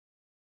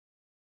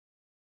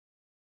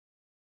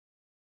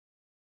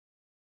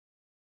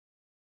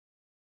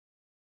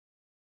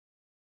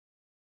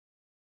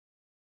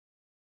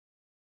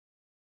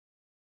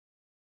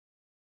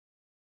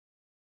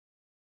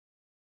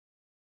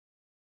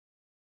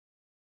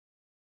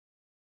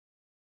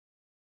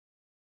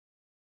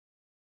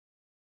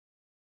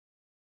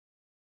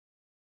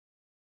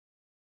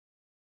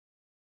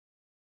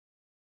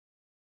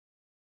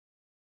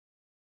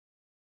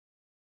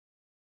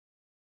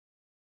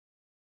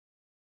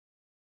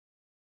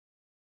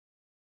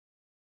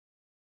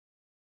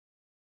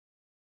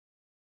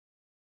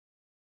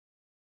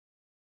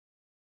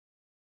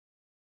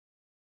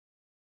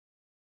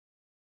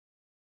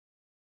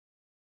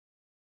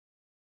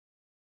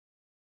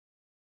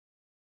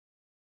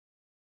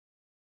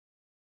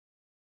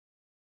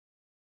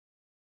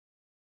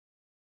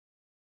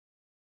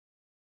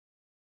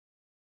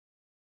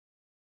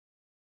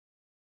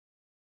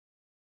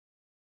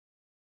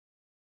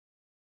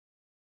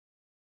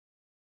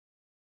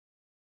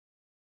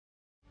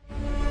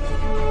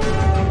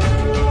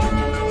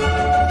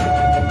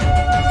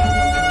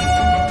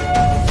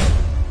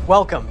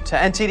Welcome to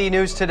NTD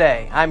News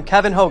Today. I'm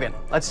Kevin Hogan.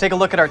 Let's take a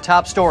look at our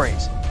top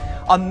stories.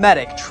 A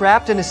medic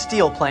trapped in a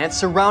steel plant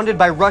surrounded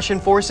by Russian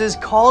forces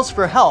calls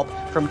for help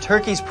from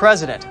Turkey's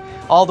president.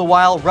 All the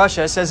while,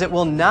 Russia says it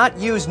will not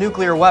use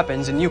nuclear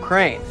weapons in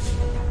Ukraine.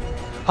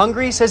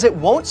 Hungary says it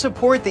won't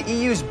support the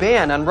EU's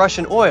ban on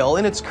Russian oil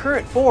in its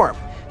current form.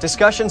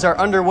 Discussions are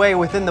underway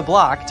within the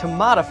bloc to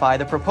modify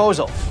the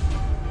proposal.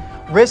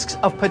 Risks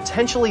of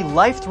potentially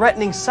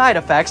life-threatening side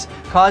effects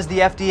caused the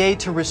FDA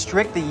to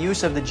restrict the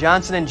use of the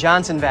Johnson &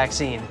 Johnson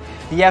vaccine.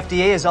 The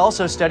FDA is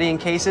also studying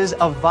cases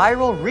of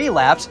viral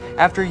relapse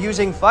after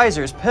using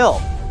Pfizer's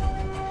pill.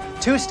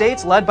 2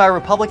 states led by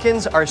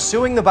Republicans are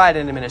suing the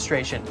Biden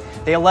administration.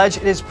 They allege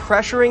it is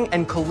pressuring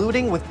and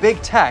colluding with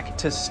big tech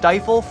to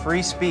stifle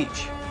free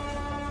speech.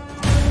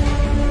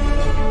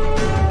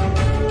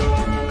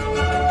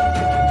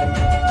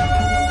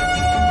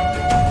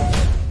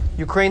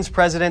 Ukraine's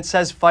president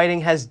says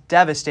fighting has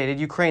devastated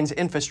Ukraine's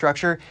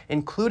infrastructure,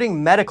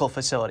 including medical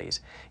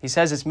facilities. He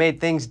says it's made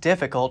things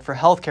difficult for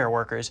healthcare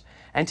workers.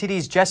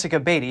 NTD's Jessica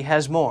Beatty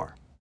has more.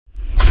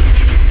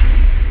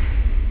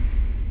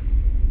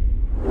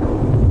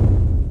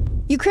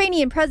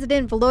 Ukrainian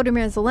President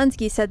Volodymyr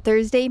Zelenskyy said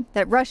Thursday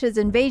that Russia's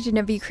invasion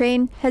of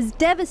Ukraine has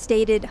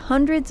devastated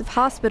hundreds of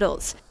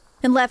hospitals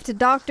and left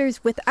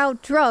doctors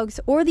without drugs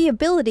or the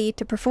ability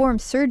to perform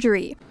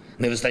surgery.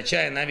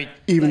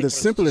 Even the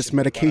simplest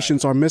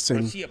medications are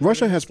missing.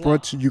 Russia has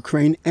brought to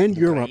Ukraine and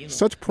Europe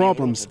such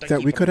problems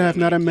that we could have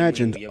not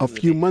imagined a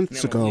few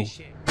months ago.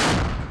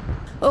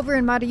 Over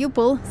in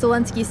Mariupol,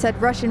 Zelenskyy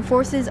said Russian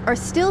forces are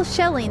still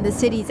shelling the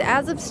city's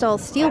Azovstal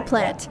steel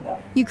plant.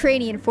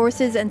 Ukrainian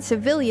forces and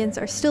civilians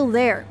are still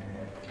there.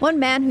 One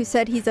man who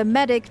said he's a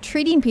medic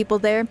treating people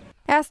there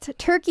asked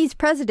Turkey's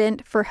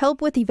president for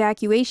help with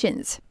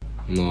evacuations.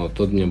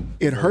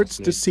 It hurts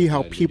to see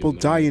how people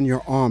die in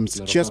your arms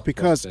just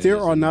because there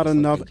are not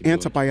enough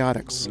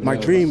antibiotics. My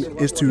dream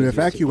is to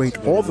evacuate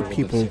all the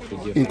people,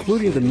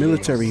 including the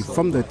military,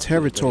 from the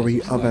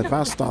territory of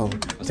Azovstal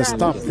to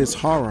stop this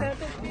horror.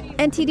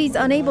 NTD's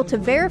unable to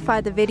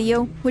verify the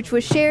video, which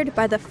was shared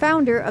by the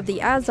founder of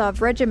the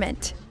Azov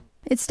regiment.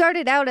 It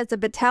started out as a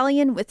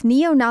battalion with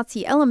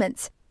neo-Nazi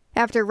elements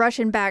after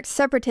Russian-backed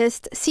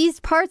separatists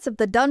seized parts of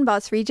the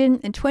Donbas region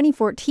in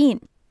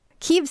 2014.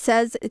 Kyiv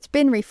says it's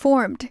been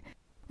reformed.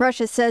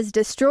 Russia says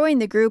destroying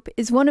the group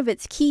is one of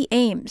its key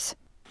aims.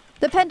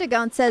 The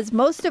Pentagon says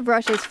most of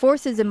Russia's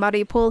forces in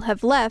Mariupol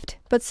have left,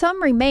 but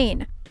some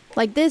remain,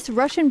 like this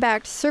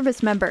Russian-backed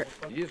service member.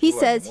 He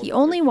says he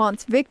only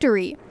wants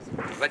victory.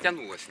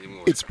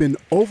 It's been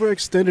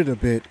overextended a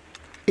bit.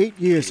 8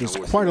 years is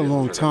quite a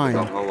long time.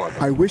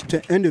 I wish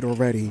to end it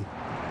already.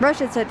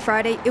 Russia said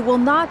Friday it will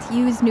not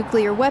use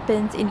nuclear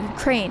weapons in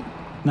Ukraine.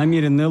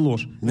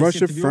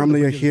 Russia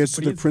firmly adheres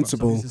to the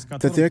principle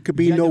that there could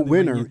be no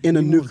winner in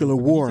a nuclear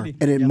war,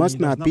 and it must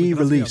not be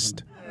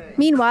released.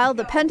 Meanwhile,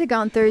 the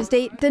Pentagon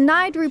Thursday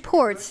denied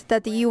reports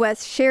that the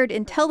U.S. shared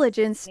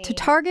intelligence to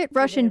target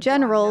Russian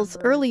generals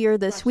earlier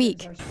this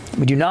week.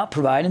 We do not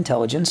provide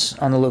intelligence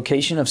on the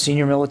location of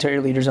senior military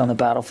leaders on the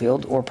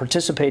battlefield or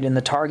participate in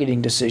the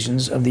targeting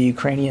decisions of the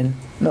Ukrainian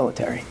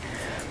military.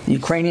 The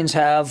Ukrainians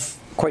have,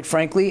 quite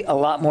frankly, a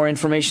lot more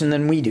information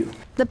than we do.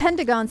 The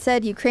Pentagon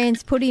said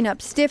Ukraine's putting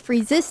up stiff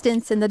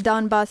resistance in the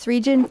Donbas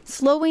region,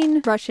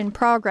 slowing Russian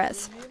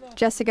progress.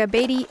 Jessica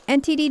Beatty,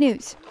 NTD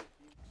News.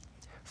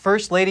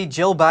 First Lady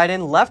Jill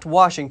Biden left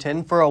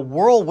Washington for a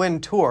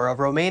whirlwind tour of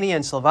Romania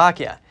and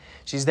Slovakia.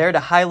 She's there to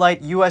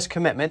highlight U.S.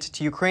 commitment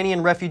to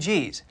Ukrainian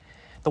refugees.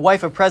 The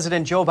wife of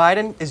President Joe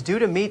Biden is due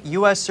to meet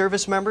U.S.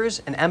 service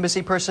members and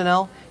embassy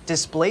personnel,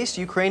 displaced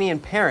Ukrainian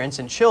parents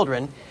and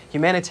children,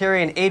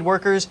 humanitarian aid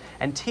workers,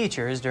 and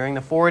teachers during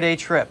the 4-day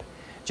trip.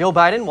 Joe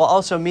Biden will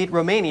also meet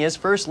Romania's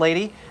First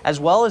Lady as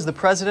well as the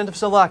President of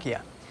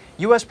Slovakia.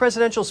 U.S.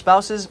 presidential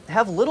spouses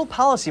have little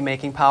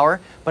policymaking power,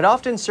 but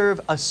often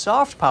serve a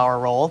soft power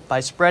role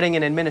by spreading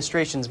an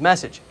administration's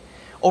message.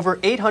 Over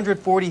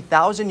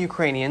 840,000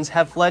 Ukrainians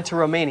have fled to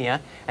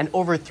Romania, and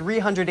over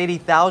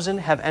 380,000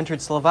 have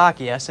entered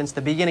Slovakia since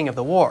the beginning of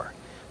the war.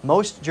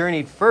 Most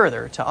journeyed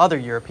further to other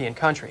European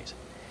countries.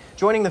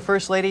 Joining the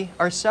First Lady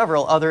are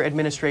several other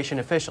administration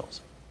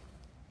officials.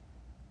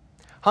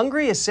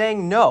 Hungary is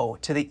saying no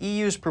to the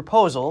EU's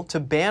proposal to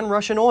ban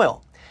Russian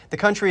oil. The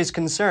country is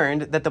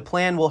concerned that the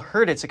plan will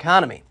hurt its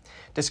economy.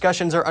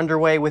 Discussions are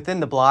underway within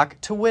the bloc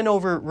to win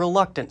over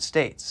reluctant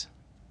states.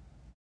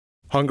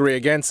 Hungary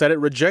again said it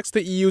rejects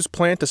the EU's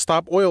plan to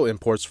stop oil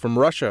imports from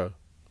Russia.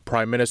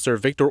 Prime Minister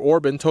Viktor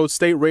Orban told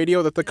state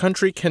radio that the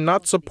country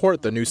cannot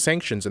support the new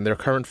sanctions in their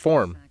current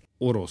form.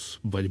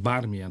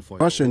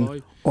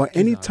 Russian or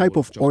any type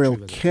of oil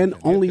can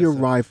only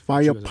arrive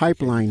via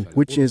pipeline,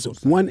 which is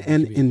one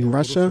end in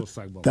Russia,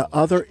 the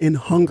other in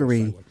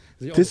Hungary.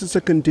 This is a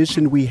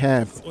condition we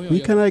have. We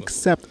cannot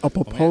accept a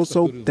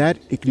proposal that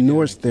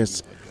ignores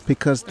this,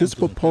 because this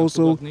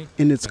proposal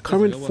in its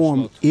current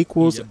form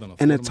equals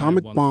an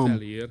atomic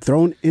bomb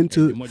thrown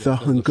into the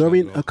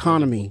Hungarian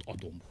economy.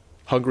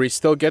 Hungary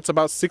still gets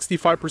about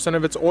 65%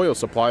 of its oil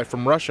supply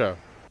from Russia.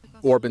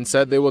 Orban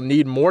said they will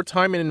need more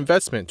time and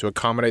investment to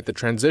accommodate the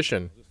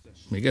transition.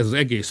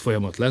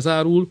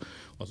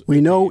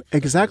 We know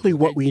exactly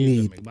what we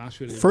need.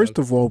 First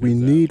of all, we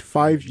need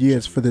 5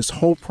 years for this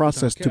whole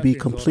process to be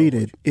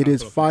completed. It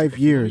is 5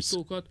 years.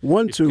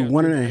 1 to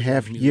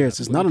 1.5 years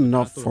is not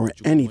enough for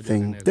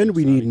anything. Then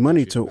we need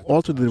money to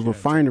alter the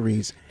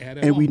refineries,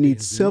 and we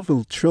need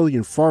several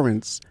trillion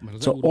forints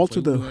to alter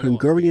the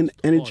Hungarian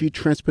energy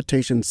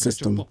transportation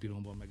system.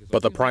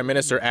 But the Prime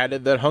Minister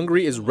added that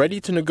Hungary is ready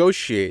to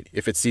negotiate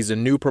if it sees a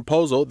new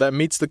proposal that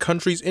meets the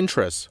country's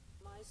interests.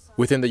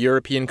 Within the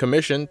European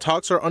Commission,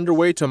 talks are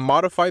underway to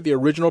modify the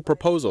original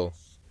proposal.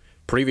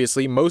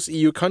 Previously, most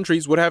EU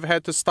countries would have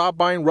had to stop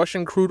buying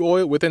Russian crude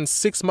oil within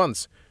 6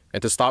 months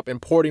and to stop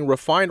importing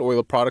refined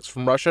oil products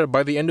from Russia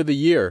by the end of the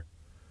year.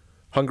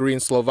 Hungary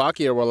and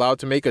Slovakia were allowed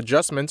to make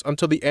adjustments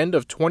until the end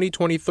of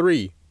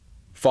 2023.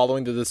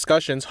 Following the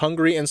discussions,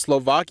 Hungary and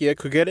Slovakia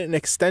could get an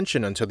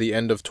extension until the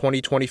end of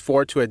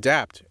 2024 to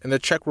adapt, and the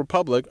Czech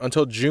Republic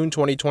until June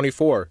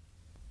 2024.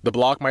 The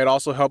bloc might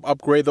also help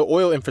upgrade the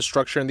oil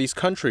infrastructure in these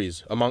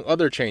countries, among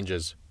other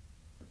changes.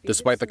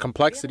 Despite the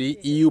complexity,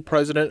 EU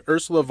President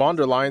Ursula von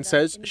der Leyen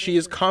says she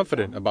is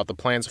confident about the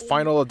plan's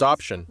final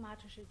adoption.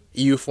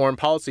 EU Foreign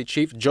Policy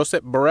Chief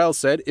Josep Borrell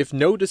said if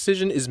no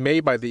decision is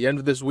made by the end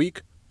of this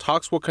week,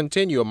 talks will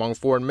continue among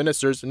foreign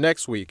ministers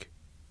next week.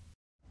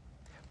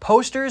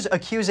 Posters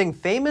accusing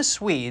famous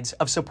Swedes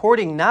of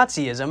supporting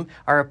Nazism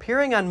are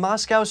appearing on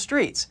Moscow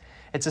streets.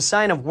 It's a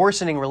sign of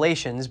worsening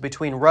relations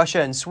between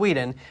Russia and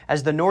Sweden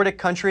as the Nordic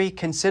country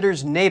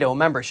considers NATO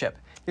membership.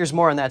 Here's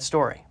more on that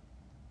story.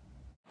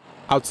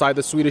 Outside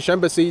the Swedish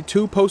embassy,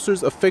 2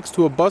 posters affixed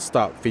to a bus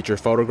stop feature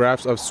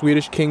photographs of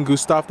Swedish King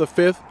Gustav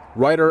V,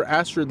 writer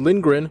Astrid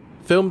Lindgren,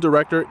 film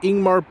director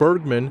Ingmar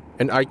Bergman,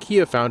 and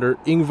IKEA founder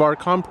Ingvar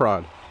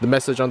Kamprad. The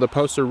message on the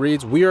poster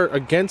reads, "We are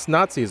against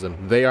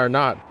Nazism, they are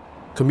not."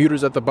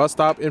 Commuters at the bus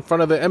stop in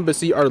front of the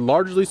embassy are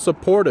largely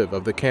supportive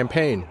of the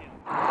campaign.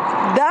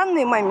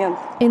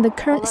 In the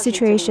current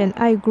situation,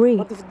 I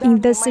agree.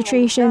 In this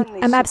situation,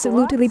 I'm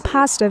absolutely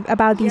positive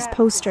about these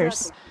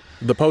posters.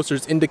 The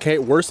posters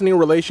indicate worsening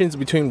relations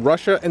between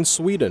Russia and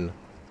Sweden.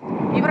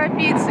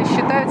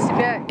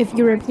 If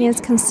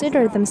Europeans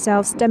consider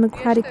themselves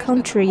democratic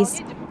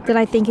countries, then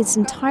I think it's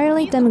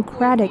entirely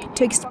democratic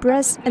to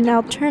express an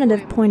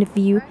alternative point of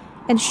view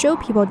and show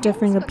people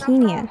different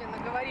opinion.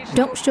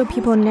 Don't show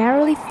people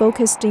narrowly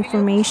focused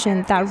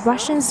information that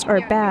Russians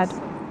are bad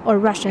or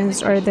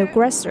Russians are the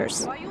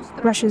aggressors.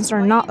 Russians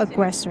are not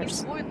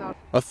aggressors.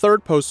 A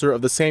third poster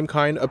of the same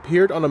kind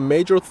appeared on a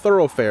major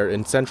thoroughfare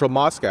in central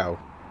Moscow.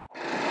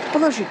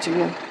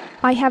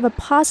 I have a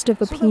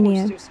positive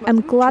opinion.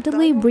 I'm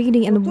gladly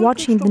reading and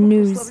watching the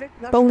news,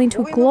 but only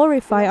to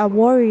glorify our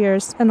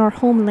warriors and our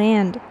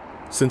homeland.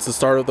 Since the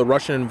start of the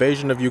Russian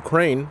invasion of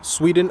Ukraine,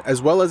 Sweden,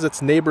 as well as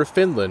its neighbor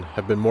Finland,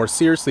 have been more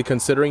seriously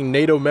considering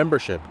NATO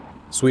membership.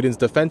 Sweden's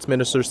defense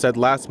minister said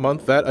last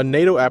month that a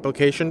NATO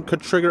application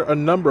could trigger a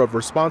number of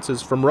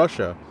responses from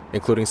Russia,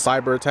 including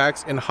cyber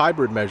attacks and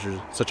hybrid measures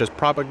such as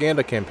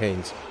propaganda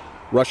campaigns.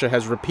 Russia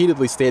has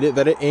repeatedly stated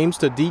that it aims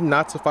to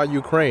denazify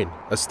Ukraine,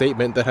 a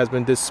statement that has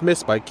been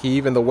dismissed by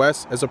Kyiv and the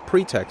West as a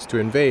pretext to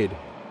invade.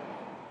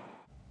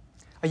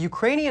 A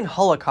Ukrainian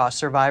Holocaust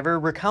survivor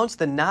recounts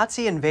the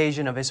Nazi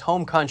invasion of his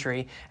home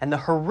country and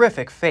the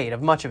horrific fate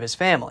of much of his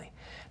family.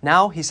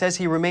 Now he says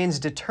he remains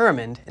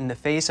determined in the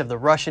face of the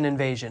Russian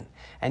invasion.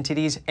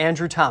 NTD's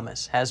Andrew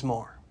Thomas has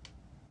more.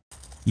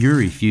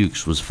 Yuri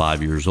Fuchs was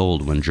 5 years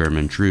old when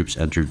German troops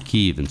entered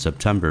Kyiv in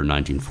September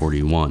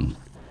 1941.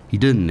 He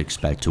didn't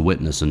expect to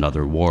witness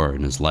another war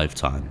in his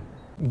lifetime.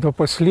 Until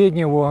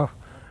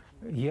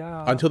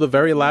the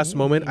very last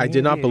moment, I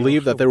did not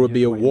believe that there would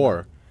be a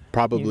war.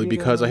 Probably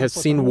because I had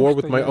seen war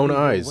with my own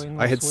eyes.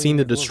 I had seen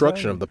the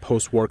destruction of the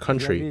post-war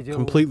country,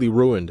 completely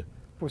ruined.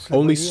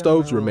 Only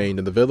stoves remained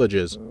in the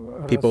villages.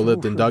 People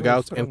lived in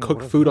dugouts and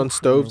cooked food on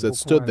stoves that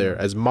stood there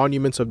as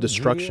monuments of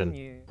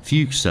destruction.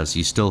 Fuchs says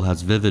he still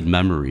has vivid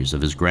memories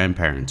of his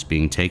grandparents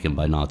being taken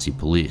by Nazi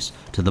police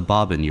to the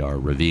Babin Yar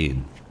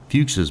ravine.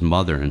 Fuchs's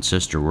mother and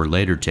sister were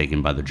later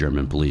taken by the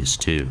German police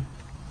too.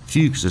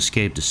 Fuchs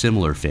escaped a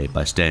similar fate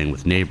by staying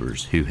with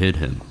neighbors who hid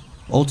him.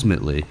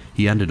 Ultimately,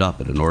 he ended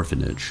up at an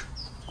orphanage.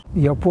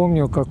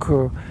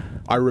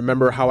 I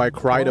remember how I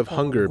cried of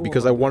hunger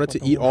because I wanted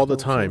to eat all the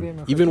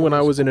time. Even when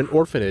I was in an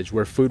orphanage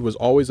where food was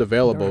always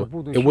available,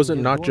 it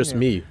wasn't not just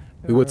me.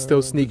 We would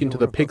still sneak into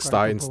the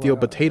pigsty and steal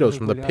potatoes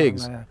from the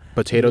pigs,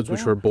 potatoes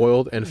which were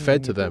boiled and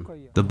fed to them.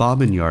 The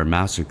Babin Yar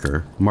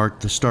massacre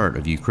marked the start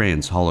of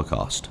Ukraine's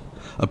Holocaust.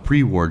 A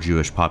pre-war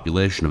Jewish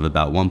population of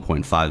about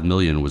 1.5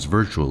 million was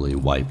virtually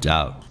wiped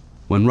out.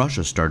 When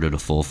Russia started a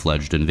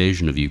full-fledged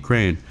invasion of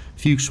Ukraine,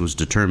 Fuchs was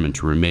determined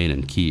to remain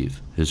in Kyiv,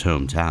 his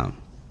hometown.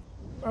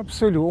 You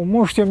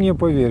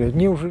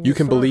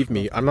can believe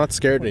me, I'm not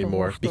scared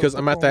anymore, because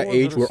I'm at that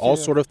age where all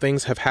sort of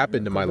things have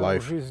happened in my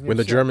life. When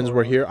the Germans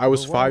were here, I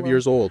was 5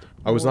 years old.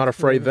 I was not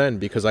afraid then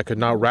because I could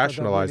now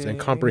rationalize and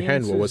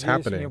comprehend what was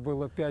happening.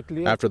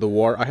 After the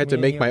war, I had to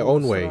make my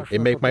own way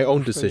and make my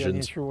own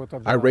decisions.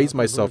 I raised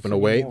myself in a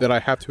way that I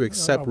have to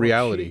accept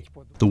reality.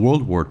 The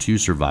World War II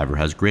survivor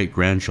has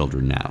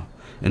great-grandchildren now,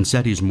 and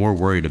said he's more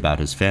worried about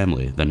his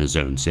family than his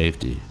own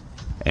safety.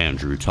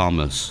 Andrew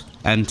Thomas,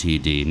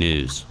 NTD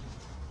News.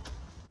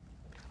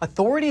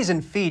 Authorities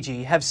in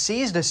Fiji have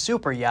seized a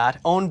superyacht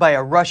owned by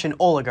a Russian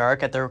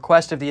oligarch at the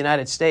request of the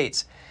United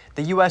States.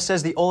 The U.S.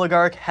 says the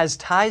oligarch has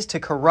ties to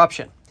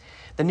corruption.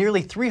 The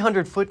nearly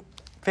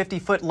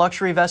 350-foot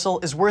luxury vessel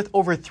is worth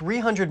over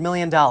 $300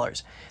 million.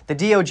 The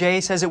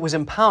DOJ says it was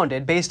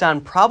impounded based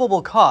on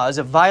probable cause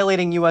of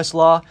violating U.S.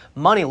 law,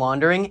 money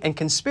laundering, and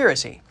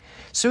conspiracy.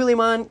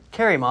 Suleiman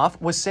Karimov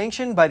was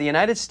sanctioned by the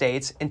United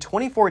States in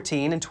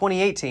 2014 and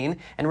 2018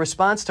 in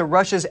response to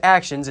Russia's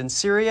actions in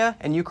Syria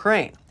and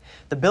Ukraine.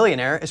 The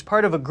billionaire is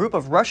part of a group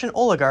of Russian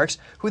oligarchs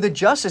who the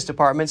Justice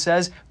Department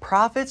says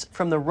profits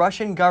from the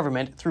Russian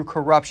government through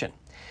corruption.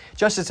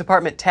 Justice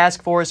Department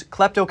Task Force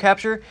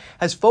Kleptocapture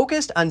has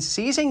focused on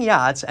seizing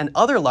yachts and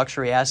other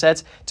luxury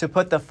assets to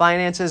put the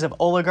finances of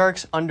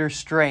oligarchs under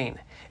strain.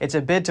 It's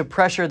a bid to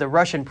pressure the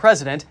Russian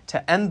president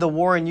to end the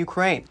war in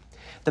Ukraine.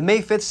 The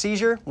May 5th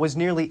seizure was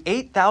nearly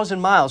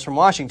 8,000 miles from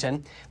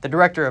Washington. The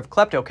director of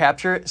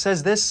Kleptocapture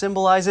says this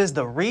symbolizes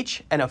the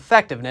reach and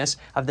effectiveness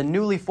of the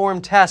newly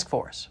formed task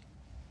force.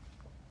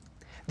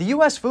 The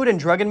U.S. Food and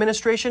Drug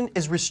Administration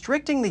is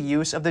restricting the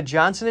use of the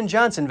Johnson &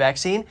 Johnson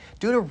vaccine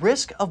due to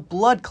risk of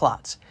blood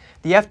clots.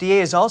 The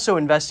FDA is also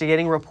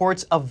investigating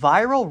reports of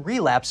viral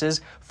relapses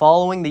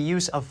following the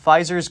use of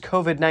Pfizer's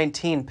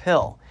COVID-19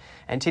 pill.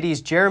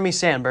 NTD's Jeremy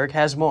Sandberg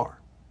has more.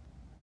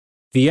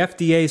 The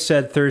FDA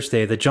said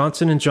Thursday the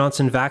Johnson &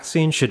 Johnson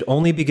vaccine should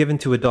only be given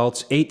to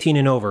adults 18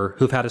 and over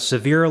who've had a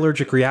severe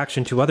allergic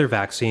reaction to other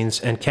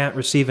vaccines and can't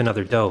receive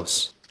another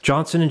dose.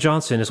 Johnson &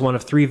 Johnson is one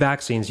of 3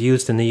 vaccines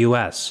used in the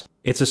U.S.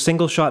 It's a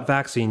single-shot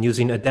vaccine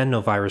using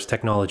adenovirus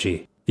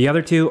technology. The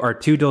other 2 are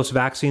 2-dose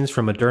vaccines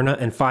from Moderna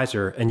and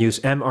Pfizer and use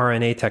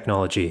mRNA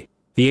technology.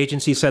 The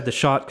agency said the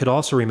shot could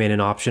also remain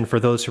an option for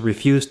those who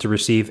refuse to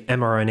receive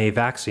mRNA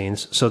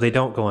vaccines so they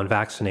don't go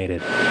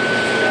unvaccinated.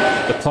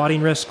 The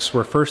clotting risks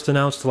were first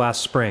announced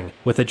last spring,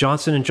 with a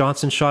Johnson &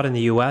 Johnson shot in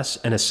the U.S.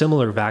 and a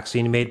similar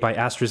vaccine made by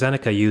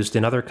AstraZeneca used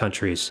in other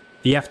countries.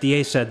 The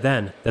FDA said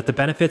then that the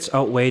benefits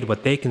outweighed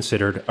what they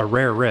considered a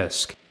rare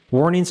risk.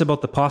 Warnings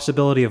about the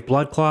possibility of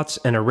blood clots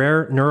and a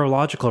rare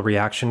neurological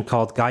reaction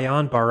called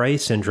Guillain-Barré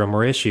syndrome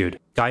were issued.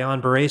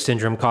 Guillain-Barré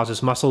syndrome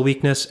causes muscle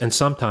weakness and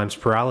sometimes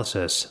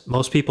paralysis.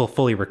 Most people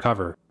fully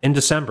recover. In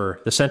December,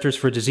 the Centers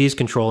for Disease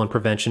Control and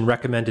Prevention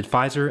recommended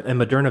Pfizer and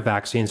Moderna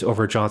vaccines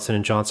over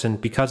Johnson & Johnson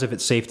because of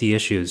its safety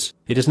issues.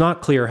 It is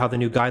not clear how the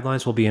new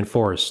guidelines will be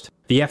enforced.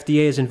 The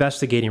FDA is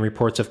investigating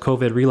reports of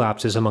COVID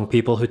relapses among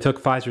people who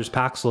took Pfizer's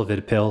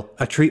Paxlovid pill,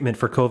 a treatment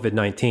for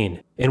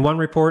COVID-19. In one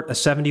report, a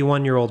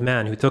 71-year-old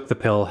man who took the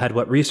pill had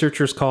what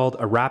researchers called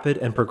a rapid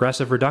and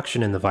progressive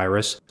reduction in the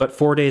virus, but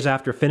 4 days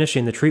after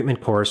finishing the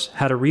treatment course,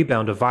 had a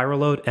rebound of viral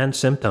load and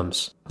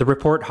symptoms. The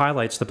report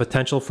highlights the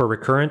potential for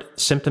recurrent,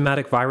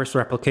 symptomatic virus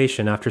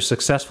replication after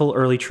successful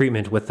early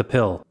treatment with the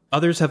pill.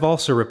 Others have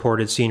also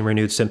reported seeing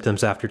renewed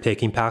symptoms after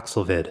taking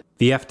Paxlovid.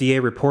 The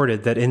FDA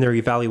reported that in their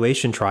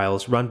evaluation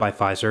trials run by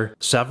Pfizer,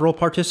 several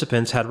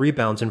participants had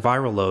rebounds in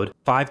viral load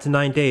 5 to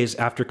 9 days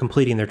after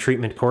completing their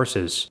treatment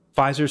courses.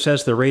 Pfizer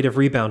says the rate of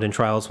rebound in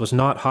trials was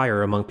not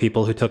higher among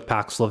people who took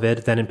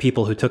Paxlovid than in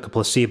people who took a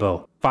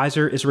placebo.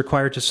 Pfizer is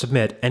required to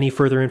submit any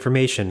further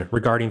information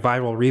regarding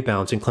viral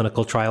rebounds in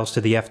clinical trials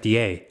to the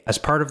FDA as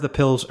part of the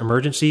pill's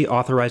Emergency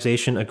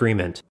Authorization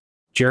Agreement.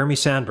 Jeremy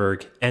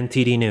Sandberg,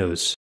 NTD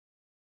News.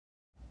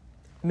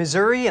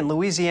 Missouri and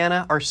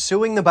Louisiana are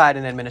suing the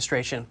Biden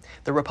administration.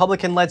 The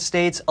Republican-led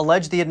states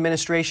allege the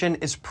administration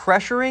is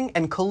pressuring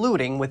and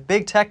colluding with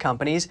big tech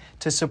companies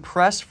to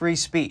suppress free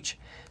speech.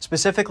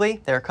 Specifically,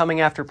 they are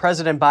coming after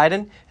President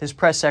Biden, his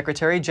press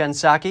secretary Jen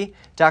Psaki,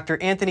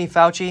 Dr. Anthony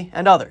Fauci,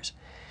 and others.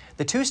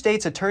 The 2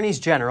 states' attorneys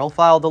general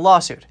filed the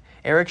lawsuit,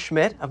 Eric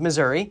Schmidt of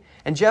Missouri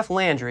and Jeff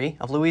Landry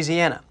of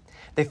Louisiana.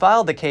 They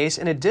filed the case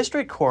in a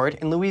district court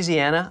in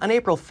Louisiana on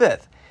April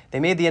 5th. They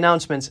made the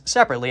announcements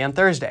separately on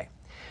Thursday.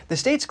 The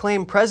states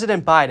claim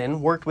President Biden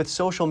worked with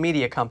social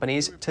media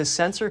companies to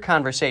censor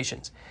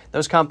conversations.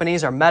 Those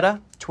companies are Meta,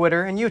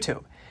 Twitter, and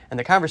YouTube. And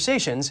the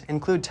conversations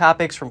include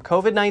topics from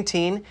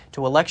COVID-19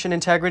 to election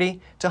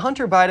integrity to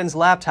Hunter Biden's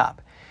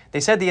laptop. They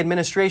said the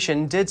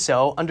administration did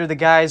so under the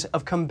guise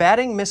of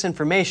combating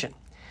misinformation.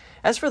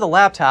 As for the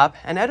laptop,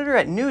 an editor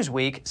at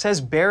Newsweek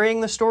says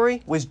burying the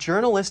story was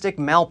journalistic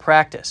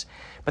malpractice.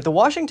 But the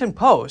Washington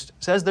Post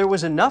says there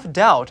was enough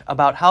doubt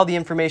about how the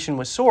information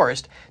was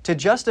sourced to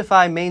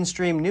justify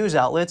mainstream news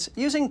outlets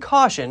using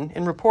caution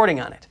in reporting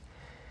on it.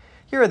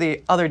 Here are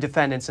the other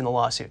defendants in the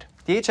lawsuit.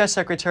 DHS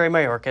Secretary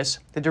Mayorkas,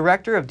 the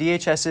director of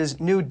DHS's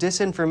new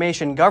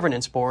Disinformation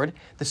Governance Board,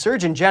 the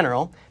Surgeon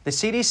General, the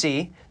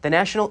CDC, the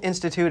National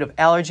Institute of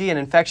Allergy and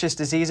Infectious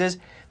Diseases,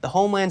 the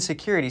Homeland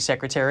Security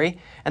Secretary,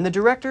 and the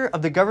director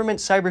of the Government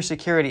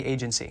Cybersecurity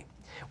Agency.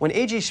 When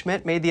A.G.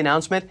 Schmidt made the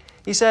announcement,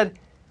 he said,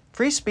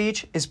 "Free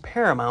speech is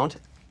paramount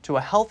to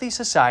a healthy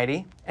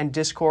society, and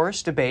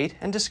discourse, debate,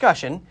 and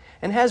discussion,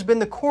 and has been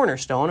the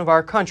cornerstone of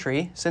our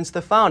country since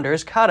the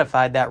founders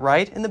codified that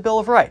right in the Bill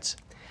of Rights."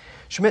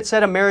 Schmidt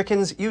said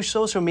Americans use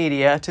social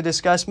media to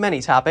discuss many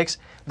topics.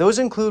 Those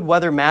include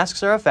whether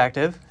masks are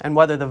effective and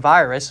whether the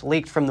virus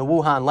leaked from the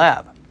Wuhan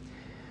lab.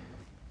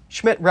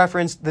 Schmidt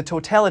referenced the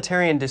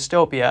totalitarian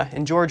dystopia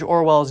in George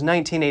Orwell's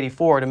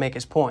 1984 to make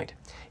his point.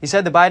 He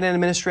said the Biden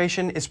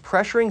administration is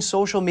pressuring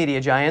social media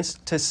giants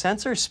to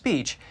censor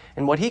speech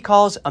in what he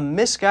calls a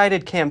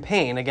misguided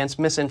campaign against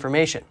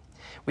misinformation.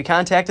 We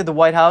contacted the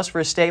White House for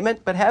a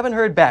statement, but haven't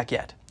heard back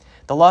yet.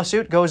 The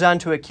lawsuit goes on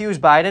to accuse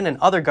Biden and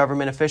other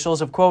government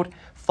officials of, quote,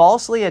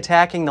 falsely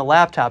attacking the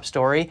laptop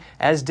story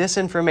as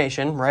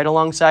disinformation right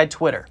alongside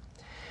Twitter.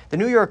 The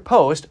New York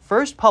Post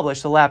first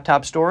published the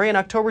laptop story in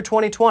October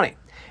 2020.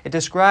 It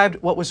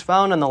described what was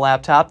found on the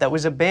laptop that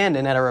was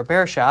abandoned at a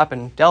repair shop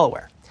in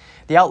Delaware.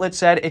 The outlet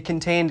said it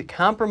contained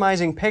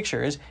compromising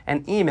pictures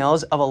and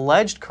emails of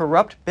alleged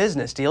corrupt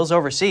business deals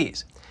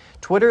overseas.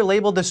 Twitter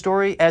labeled the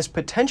story as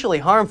potentially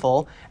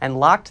harmful and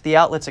locked the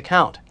outlet's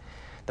account.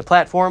 The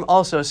platform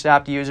also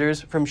stopped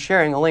users from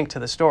sharing a link to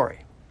the story.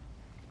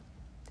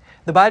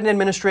 The Biden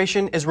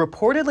administration is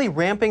reportedly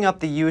ramping up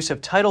the use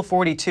of Title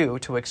 42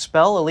 to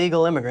expel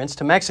illegal immigrants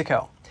to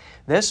Mexico.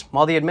 This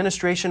while the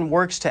administration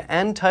works to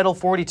end Title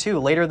 42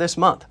 later this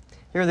month.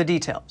 Here are the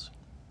details.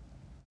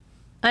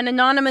 An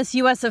anonymous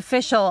U.S.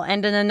 official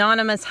and an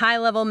anonymous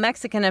high-level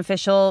Mexican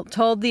official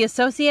told the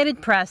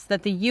Associated Press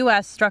that the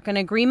U.S. struck an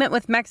agreement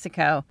with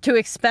Mexico to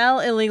expel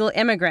illegal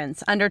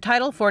immigrants under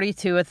Title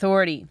 42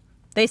 authority.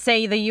 They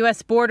say the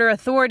U.S. border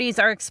authorities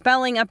are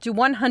expelling up to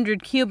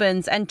 100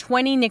 Cubans and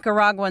 20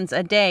 Nicaraguans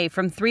a day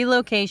from 3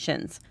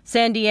 locations: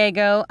 San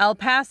Diego, El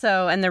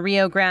Paso, and the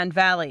Rio Grande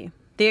Valley.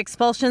 The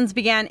expulsions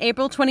began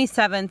April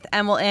 27th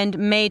and will end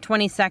May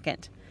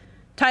 22nd.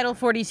 Title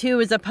 42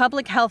 is a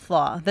public health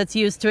law that's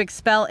used to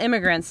expel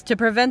immigrants to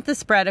prevent the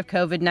spread of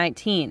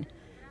COVID-19.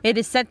 It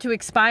is set to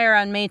expire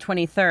on May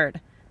 23rd.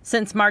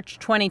 Since March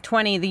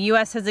 2020, the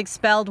U.S. has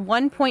expelled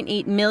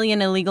 1.8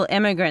 million illegal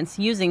immigrants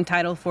using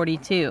Title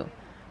 42.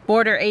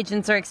 Border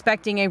agents are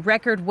expecting a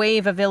record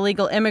wave of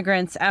illegal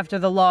immigrants after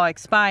the law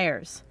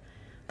expires.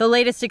 The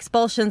latest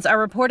expulsions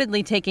are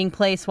reportedly taking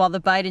place while the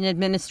Biden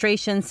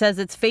administration says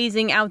it's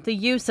phasing out the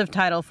use of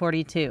Title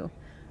 42.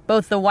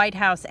 Both the White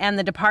House and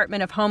the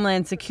Department of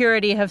Homeland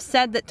Security have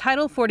said that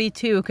Title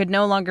 42 could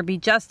no longer be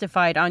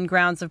justified on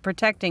grounds of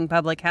protecting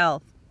public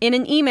health. In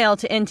an email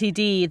to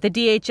NTD, the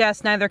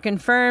DHS neither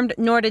confirmed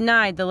nor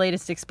denied the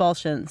latest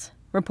expulsions.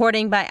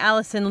 Reporting by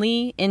Allison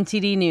Lee,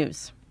 NTD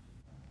News.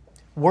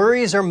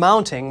 Worries are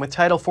mounting with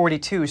Title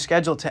 42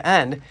 scheduled to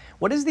end.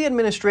 What is the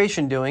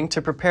administration doing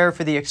to prepare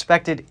for the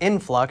expected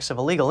influx of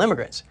illegal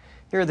immigrants?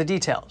 Here are the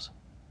details.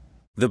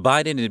 The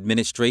Biden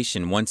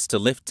administration wants to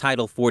lift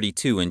Title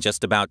 42 in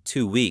just about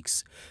 2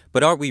 weeks,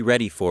 but are we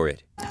ready for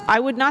it?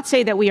 I would not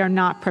say that we are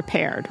not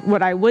prepared.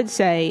 What I would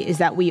say is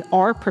that we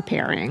are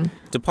preparing.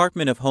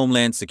 Department of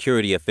Homeland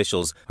Security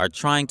officials are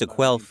trying to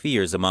quell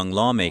fears among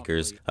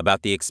lawmakers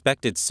about the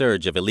expected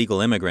surge of illegal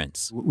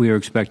immigrants. We are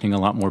expecting a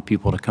lot more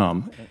people to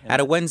come. At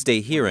a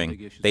Wednesday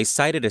hearing, they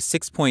cited a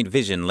 6-point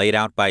vision laid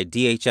out by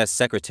DHS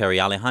Secretary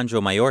Alejandro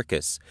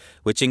Mayorkas,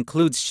 which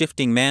includes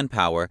shifting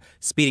manpower,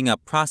 speeding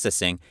up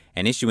processing,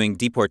 and issuing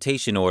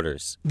deportation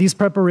orders. These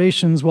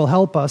preparations will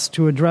help us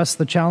to address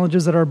the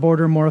challenges at our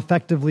border more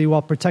effectively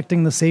while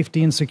protecting the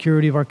safety and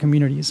security of our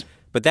communities.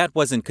 But that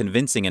wasn't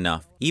convincing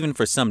enough, even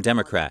for some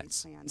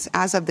Democrats.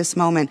 As of this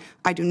moment,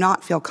 I do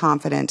not feel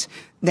confident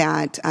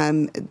that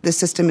the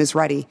system is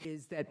ready.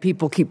 Is that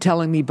people keep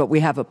telling me, but we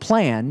have a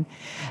plan,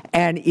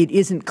 and it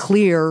isn't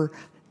clear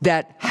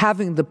that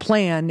having the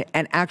plan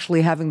and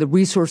actually having the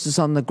resources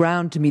on the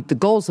ground to meet the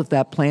goals of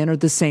that plan are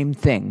the same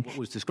thing. What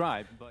was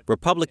described,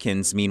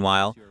 Republicans,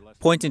 meanwhile,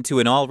 pointed to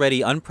an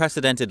already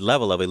unprecedented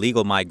level of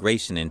illegal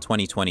migration in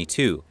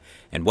 2022,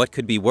 and what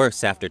could be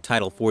worse after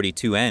Title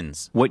 42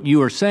 ends. What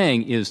you are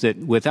saying is that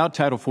without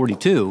Title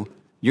 42,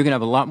 you're going to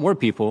have a lot more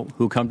people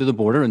who come to the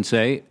border and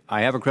say,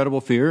 I have a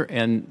credible fear,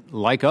 and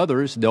like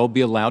others, they'll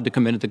be allowed to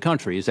come into the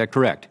country. Is that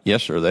correct?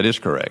 Yes, sir, that is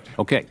correct.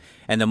 Okay.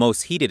 And the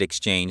most heated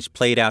exchange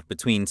played out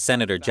between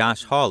Senator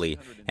Josh Hawley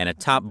and a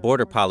top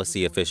border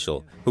policy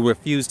official who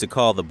refused to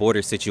call the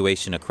border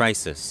situation a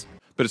crisis.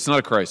 But it's not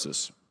a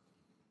crisis.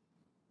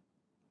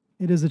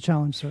 It is a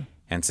challenge, sir.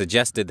 And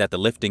suggested that the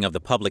lifting of the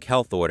public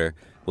health order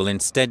will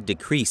instead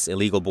decrease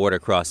illegal border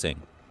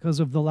crossing. Because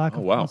of the lack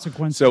of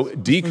consequences.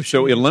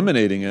 So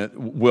eliminating it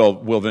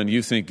will then,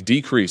 you think,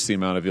 decrease the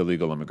amount of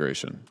illegal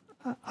immigration?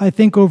 I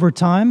think over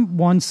time,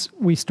 once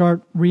we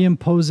start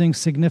reimposing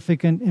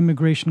significant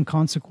immigration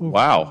consequences.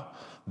 Wow,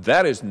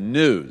 that is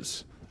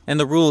news. And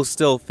the rule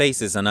still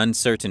faces an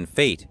uncertain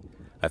fate.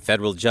 A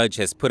federal judge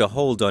has put a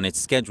hold on its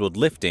scheduled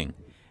lifting,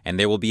 and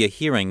there will be a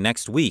hearing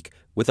next week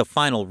with a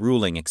final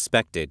ruling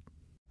expected.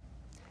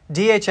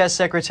 DHS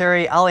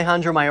Secretary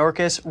Alejandro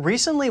Mayorkas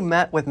recently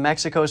met with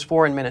Mexico's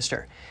foreign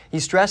minister. He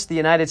stressed the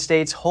United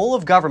States'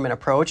 whole-of-government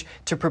approach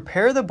to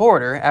prepare the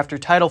border after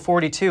Title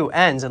 42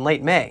 ends in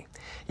late May.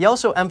 He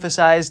also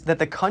emphasized that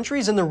the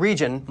countries in the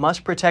region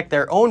must protect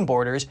their own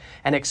borders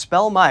and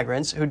expel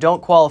migrants who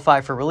don't qualify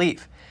for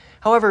relief.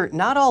 However,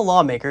 not all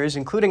lawmakers,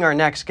 including our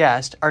next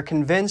guest, are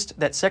convinced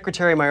that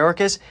Secretary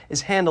Mayorkas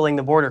is handling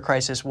the border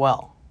crisis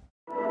well.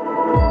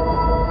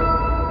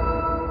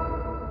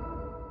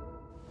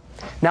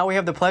 Now we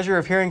have the pleasure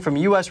of hearing from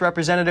U.S.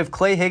 Representative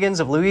Clay Higgins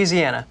of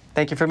Louisiana.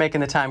 Thank you for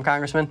making the time,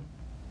 Congressman.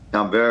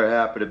 I'm very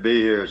happy to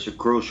be here. It's a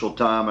crucial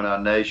time in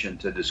our nation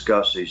to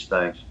discuss these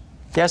things.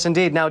 Yes,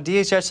 indeed. Now,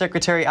 DHS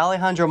Secretary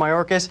Alejandro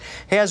Mayorkas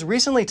has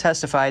recently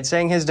testified,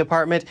 saying his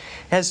department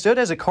has stood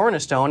as a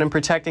cornerstone in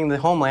protecting the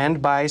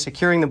homeland by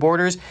securing the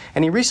borders,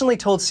 and he recently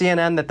told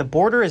CNN that the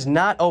border is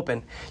not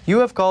open. You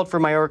have called for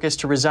Mayorkas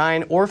to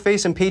resign or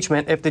face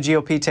impeachment if the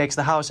GOP takes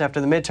the House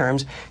after the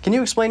midterms. Can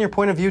you explain your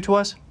point of view to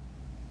us?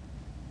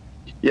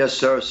 Yes,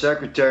 sir.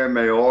 Secretary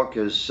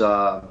Mayorkas,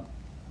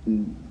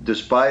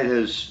 despite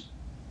his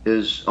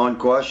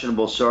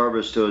unquestionable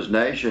service to his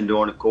nation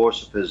during the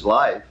course of his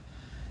life,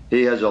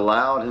 he has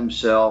allowed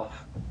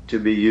himself to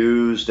be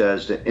used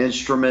as the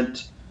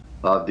instrument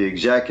of the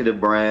executive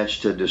branch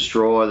to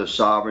destroy the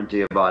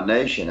sovereignty of our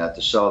nation at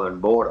the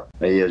southern border.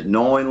 He has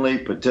knowingly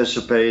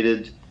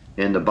participated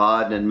in the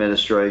Biden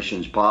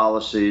administration's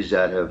policies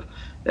that have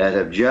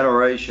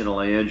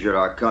generationally injured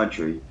our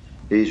country.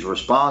 He's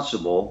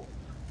responsible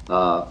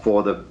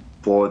for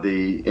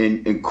the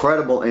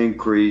incredible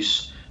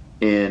increase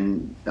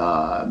in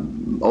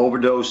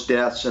overdose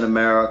deaths in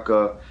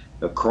America,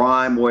 the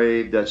crime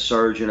wave that's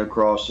surging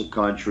across the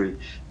country.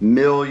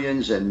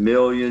 Millions and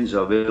millions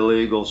of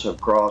illegals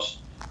have crossed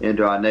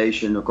into our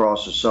nation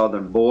across the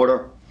southern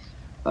border,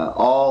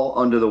 all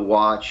under the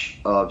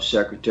watch of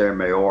Secretary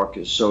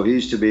Mayorkas. So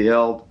he's to be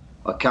held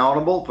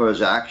accountable for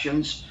his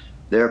actions.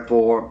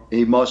 Therefore,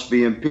 he must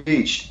be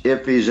impeached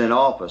if he's in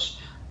office.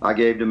 I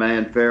gave the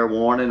man fair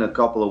warning a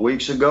couple of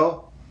weeks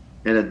ago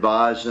and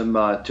advised him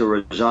to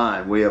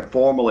resign. We have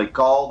formally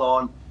called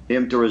on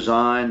him to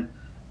resign,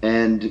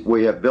 and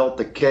we have built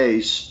the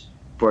case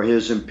for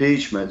his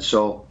impeachment.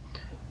 So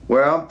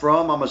where I'm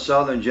from, I'm a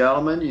Southern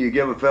gentleman. You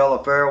give a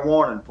fellow fair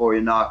warning before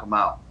you knock him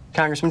out.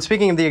 Congressman,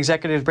 speaking of the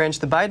executive branch,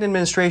 the Biden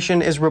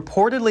administration is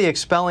reportedly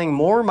expelling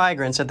more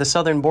migrants at the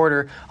southern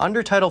border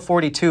under Title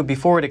 42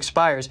 before it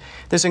expires.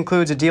 This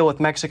includes a deal with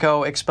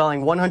Mexico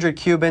expelling 100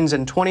 Cubans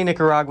and 20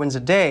 Nicaraguans a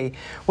day.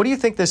 What do you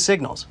think this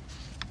signals?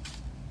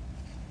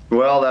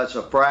 Well, that's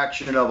a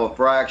fraction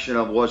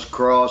of what's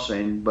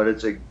crossing, but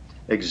it's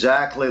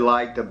exactly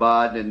like the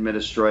Biden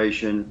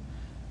administration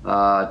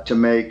to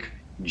make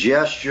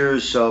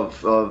gestures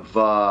of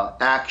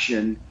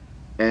action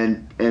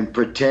and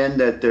pretend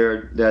that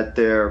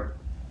they're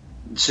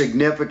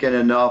significant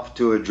enough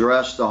to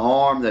address the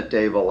harm that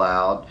they've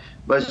allowed,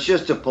 but it's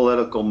just a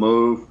political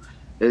move.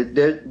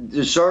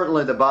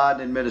 Certainly the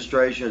Biden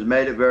administration has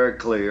made it very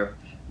clear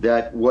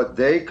that what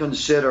they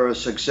consider a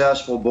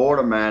successful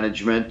border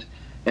management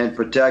and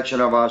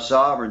protection of our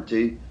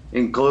sovereignty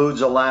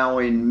includes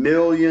allowing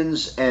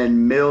millions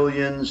and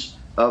millions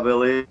of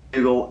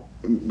illegal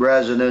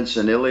residents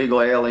and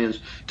illegal aliens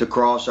to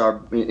cross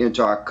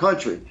into our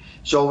country.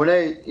 So when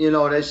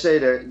they say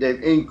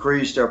they've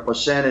increased their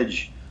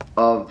percentage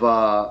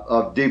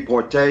of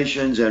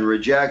deportations and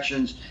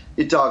rejections,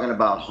 you're talking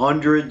about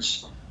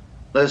hundreds.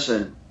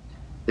 Listen,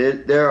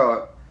 there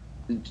are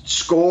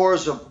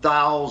scores of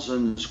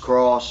thousands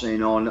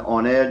crossing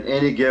on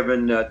any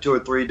given 2 or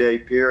 3 day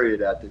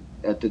period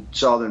at the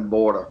southern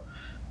border.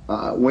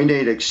 We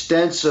need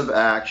extensive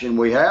action.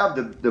 We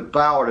have the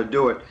power to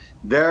do it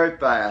very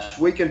fast.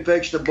 We can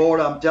fix the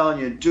border, I'm telling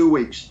you, in 2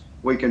 weeks,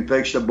 we can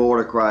fix the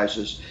border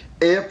crisis.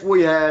 If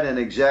we had an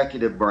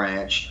executive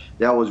branch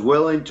that was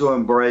willing to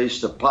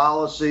embrace the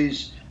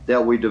policies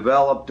that we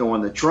developed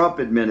during the Trump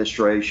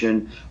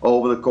administration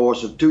over the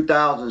course of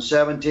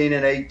 2017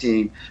 and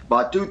 18,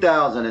 by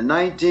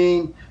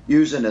 2019,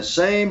 using the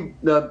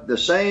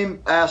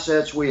same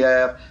assets we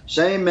have,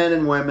 same men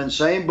and women,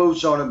 same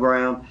boots on the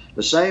ground,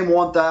 the same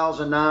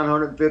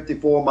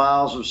 1,954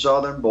 miles of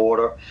southern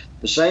border,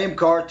 the same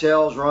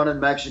cartels running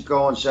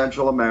Mexico and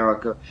Central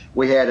America.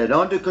 We had it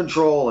under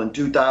control in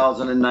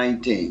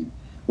 2019.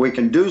 We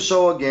can do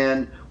so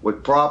again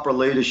with proper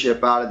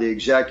leadership out of the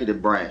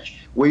executive branch.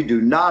 We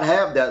do not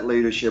have that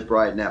leadership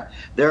right now.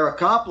 They're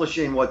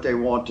accomplishing what they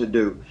want to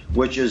do,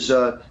 which is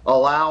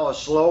allow a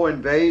slow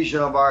invasion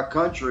of our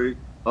country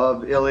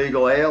of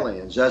illegal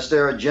aliens. That's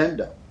their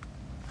agenda.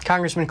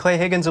 Congressman Clay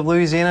Higgins of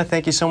Louisiana,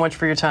 thank you so much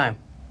for your time.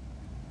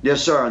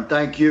 Yes, sir, and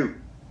thank you.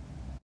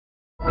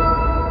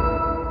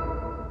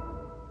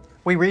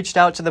 We reached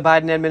out to the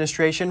Biden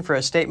administration for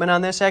a statement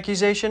on this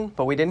accusation,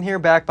 but we didn't hear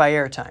back by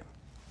airtime.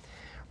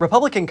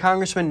 Republican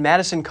Congressman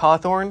Madison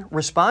Cawthorn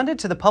responded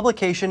to the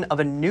publication of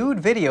a nude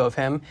video of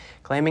him,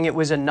 claiming it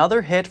was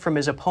another hit from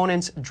his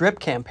opponent's drip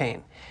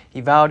campaign.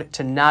 He vowed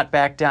to not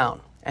back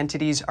down.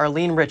 NTD's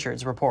Arlene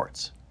Richards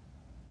reports.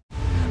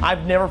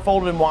 I've never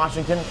folded in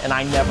Washington, and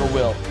I never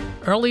will.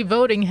 Early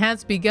voting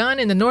has begun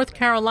in the North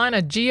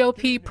Carolina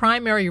GOP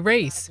primary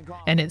race,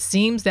 and it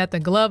seems that the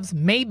gloves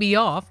may be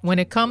off when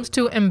it comes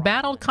to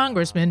embattled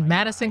Congressman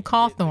Madison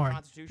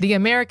Cawthorn. The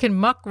American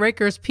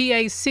Muckrakers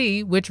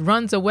PAC, which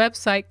runs a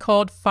website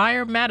called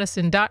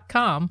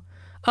FireMadison.com,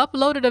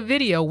 uploaded a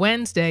video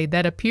Wednesday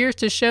that appears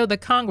to show the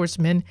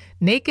congressman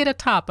naked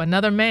atop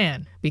another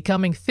man,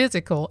 becoming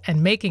physical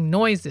and making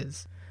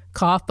noises.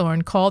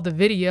 Cawthorn called the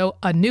video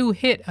a new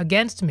hit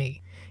against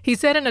me. He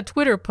said in a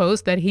Twitter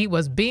post that he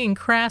was being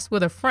crass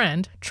with a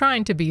friend,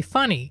 trying to be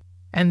funny,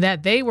 and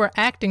that they were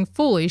acting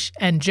foolish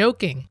and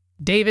joking.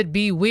 David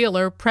B.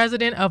 Wheeler,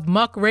 president of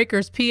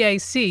Muckrakers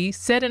PAC,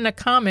 said in a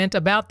comment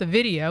about the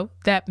video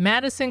that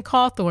Madison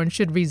Cawthorn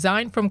should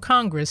resign from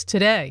Congress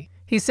today.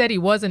 He said he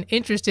wasn't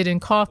interested in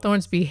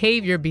Cawthorn's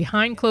behavior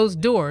behind closed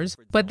doors,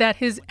 but that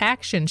his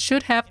actions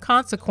should have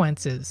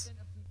consequences.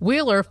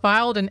 Wheeler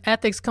filed an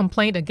ethics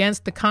complaint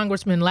against the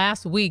congressman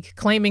last week,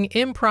 claiming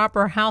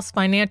improper House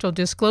financial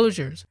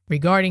disclosures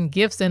regarding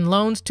gifts and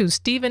loans to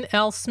Stephen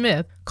L.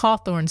 Smith,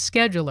 Cawthorn's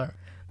scheduler.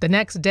 The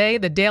next day,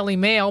 the Daily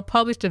Mail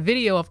published a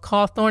video of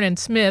Cawthorn and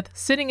Smith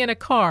sitting in a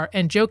car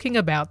and joking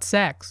about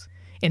sex.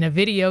 In a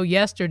video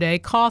yesterday,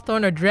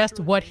 Cawthorn addressed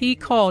what he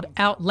called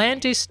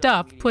outlandish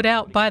stuff put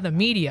out by the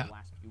media.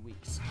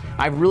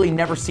 I've really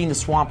never seen the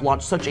swamp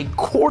launch such a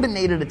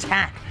coordinated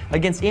attack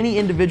against any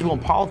individual in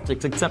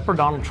politics except for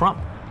Donald Trump.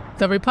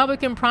 The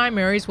Republican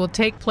primaries will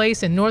take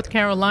place in North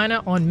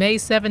Carolina on May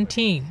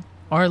 17.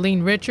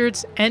 Arlene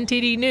Richards,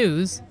 NTD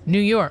News, New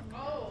York.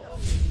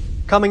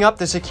 Coming up,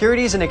 the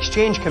Securities and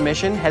Exchange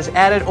Commission has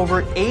added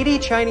over 80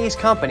 Chinese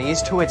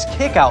companies to its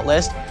kick-out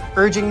list,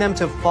 urging them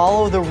to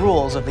follow the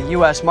rules of the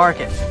U.S.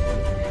 market.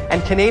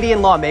 And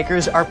Canadian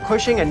lawmakers are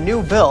pushing a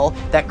new bill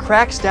that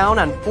cracks down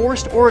on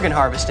forced organ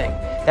harvesting.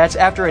 That's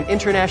after an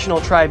international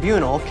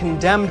tribunal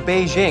condemned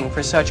Beijing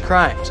for such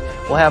crimes.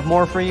 We'll have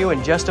more for you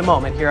in just a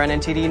moment here on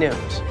NTD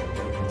News.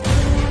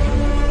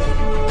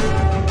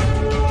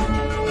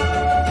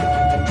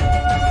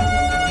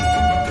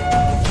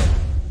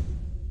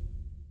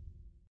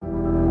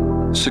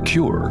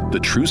 Secure, the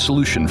true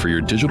solution for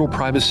your digital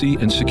privacy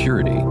and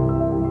security.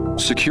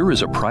 Secure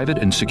is a private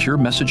and secure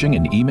messaging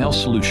and email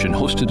solution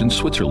hosted in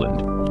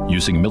Switzerland,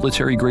 using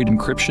military-grade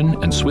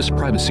encryption and Swiss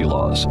privacy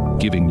laws,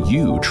 giving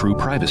you true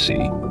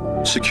privacy.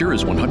 Secure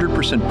is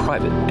 100%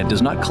 private and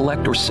does not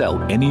collect or sell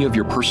any of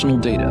your personal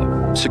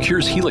data.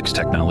 Secure's Helix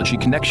technology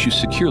connects you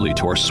securely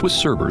to our Swiss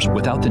servers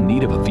without the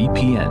need of a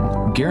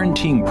VPN,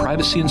 guaranteeing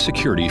privacy and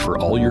security for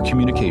all your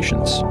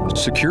communications.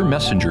 Secure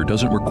Messenger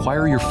doesn't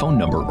require your phone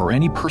number or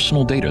any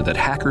personal data that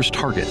hackers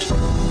target.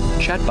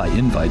 Chat by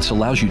Invites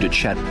allows you to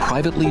chat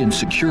privately and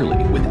securely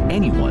with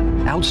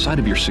anyone outside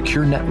of your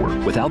secure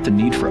network without the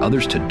need for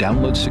others to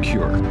download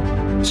Secure.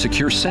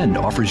 Secure Send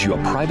offers you a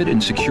private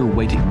and secure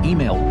way to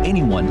email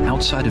anyone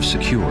outside of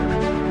Secure.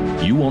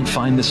 You won't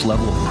find this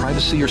level of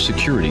privacy or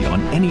security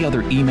on any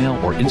other email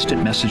or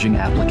instant messaging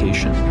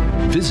application.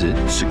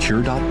 Visit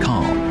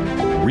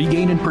secure.com.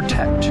 Regain and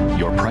protect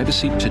your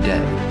privacy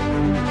today.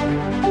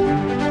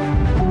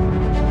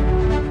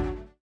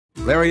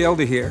 Larry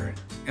Elder here,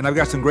 and I've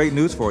got some great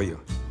news for you.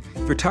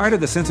 If you're tired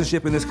of the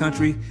censorship in this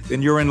country,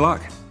 then you're in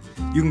luck.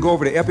 You can go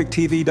over to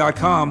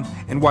epictv.com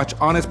and watch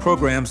honest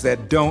programs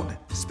that don't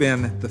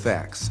spin the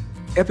facts.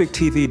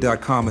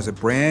 EpicTV.com is a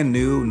brand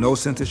new,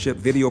 no-censorship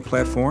video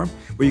platform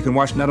where you can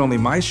watch not only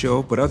my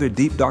show, but other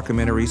deep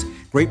documentaries,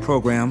 great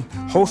program,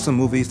 wholesome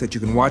movies that you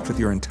can watch with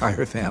your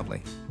entire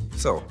family.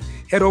 So,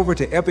 head over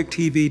to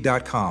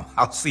EpicTV.com.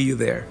 I'll see you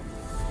there.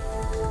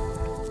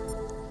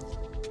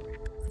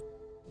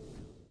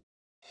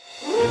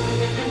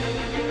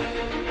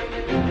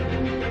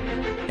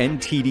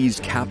 NTD's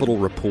Capital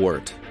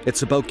Report.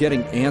 It's about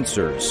getting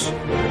answers.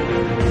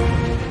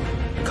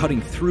 Cutting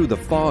through the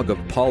fog of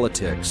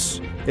politics.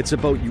 It's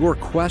about your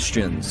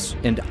questions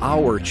and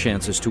our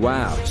chances to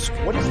ask.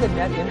 What is the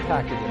net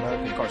impact of the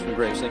American Carson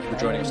Graves? Thank you for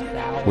joining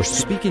us. We're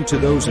speaking to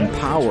those in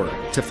power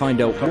to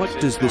find out what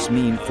does this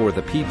mean for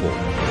the people.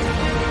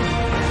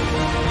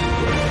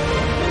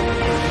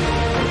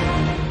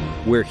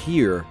 We're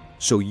here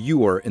so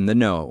you are in the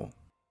know.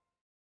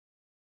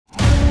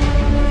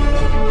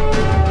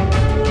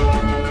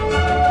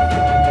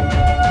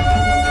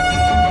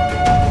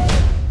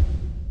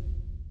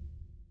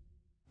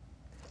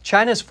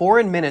 China's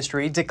foreign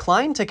ministry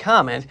declined to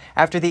comment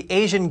after the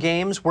Asian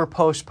Games were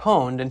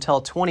postponed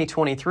until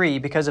 2023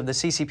 because of the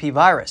CCP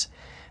virus.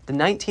 The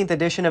 19th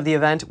edition of the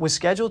event was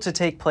scheduled to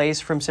take place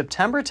from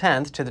September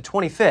 10th to the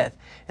 25th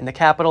in the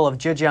capital of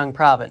Zhejiang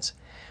province.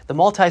 The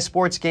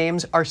multi-sports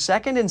games are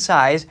second in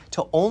size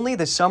to only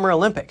the Summer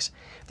Olympics.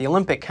 The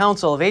Olympic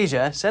Council of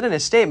Asia said in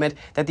a statement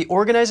that the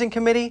organizing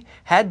committee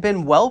had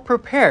been well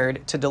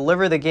prepared to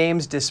deliver the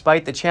games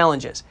despite the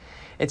challenges.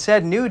 It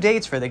said new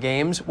dates for the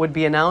Games would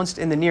be announced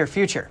in the near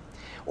future.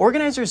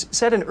 Organizers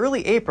said in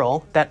early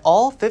April that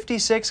all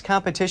 56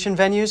 competition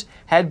venues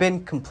had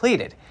been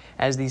completed,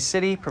 as the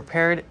city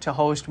prepared to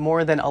host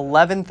more than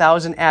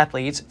 11,000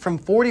 athletes from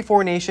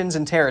 44 nations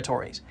and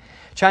territories.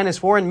 China's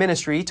foreign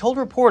ministry told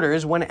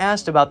reporters when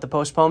asked about the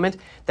postponement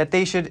that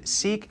they should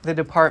seek the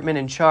department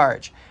in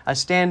charge, a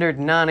standard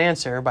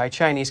non-answer by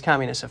Chinese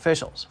communist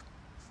officials.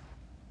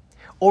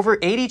 Over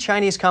 80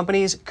 Chinese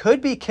companies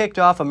could be kicked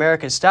off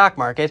America's stock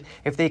market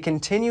if they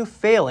continue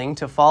failing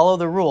to follow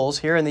the rules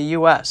here in the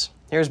U.S.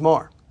 Here's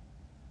more.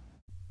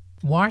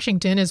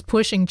 Washington is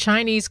pushing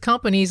Chinese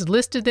companies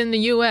listed in the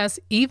U.S.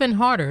 even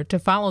harder to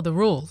follow the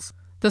rules.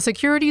 The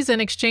Securities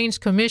and Exchange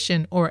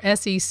Commission, or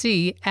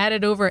SEC,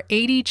 added over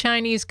 80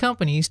 Chinese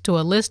companies to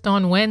a list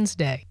on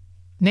Wednesday.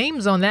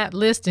 Names on that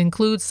list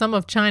include some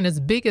of China's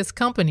biggest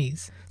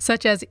companies,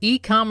 such as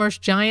e-commerce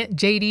giant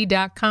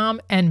JD.com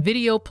and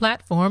video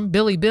platform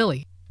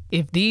Bilibili.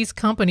 If these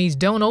companies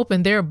don't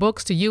open their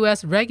books to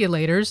U.S.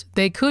 regulators,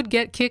 they could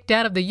get kicked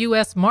out of the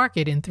U.S.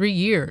 market in 3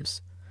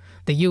 years.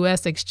 The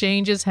U.S.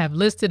 exchanges have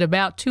listed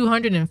about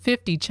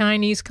 250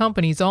 Chinese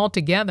companies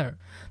altogether.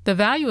 The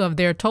value of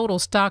their total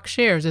stock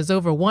shares is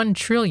over $1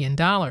 trillion.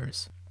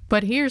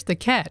 But here's the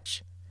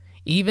catch.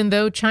 Even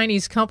though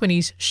Chinese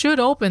companies should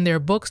open their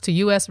books to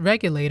U.S.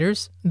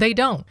 regulators, they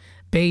don't.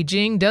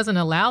 Beijing doesn't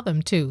allow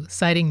them to,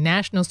 citing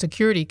national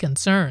security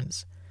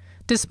concerns.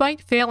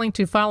 Despite failing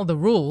to follow the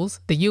rules,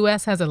 the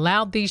U.S. has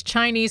allowed these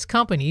Chinese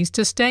companies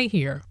to stay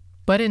here.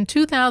 But in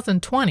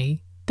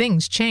 2020,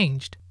 things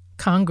changed.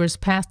 Congress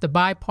passed a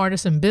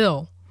bipartisan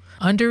bill.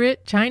 Under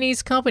it,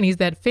 Chinese companies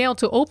that fail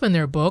to open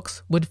their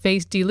books would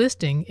face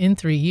delisting in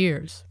 3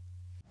 years.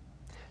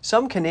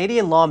 Some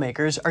Canadian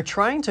lawmakers are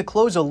trying to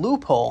close a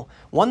loophole,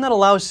 one that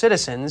allows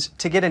citizens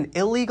to get an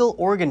illegal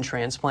organ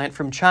transplant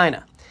from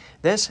China.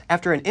 This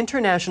after an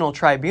international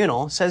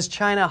tribunal says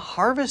China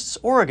harvests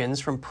organs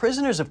from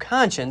prisoners of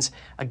conscience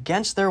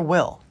against their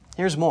will.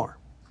 Here's more.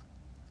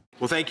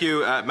 Well, thank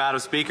you, Madam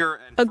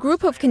Speaker. A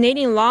group of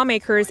Canadian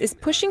lawmakers is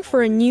pushing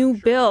for a new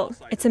bill.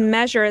 It's a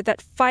measure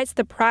that fights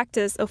the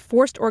practice of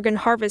forced organ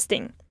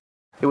harvesting.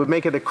 It would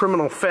make it a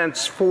criminal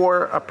offense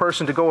for a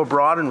person to go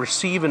abroad and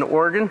receive an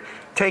organ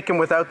taken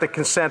without the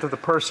consent of the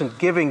person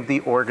giving the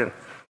organ.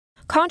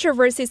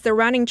 Controversy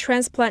surrounding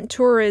transplant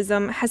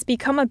tourism has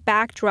become a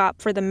backdrop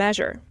for the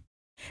measure.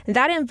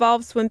 That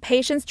involves when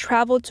patients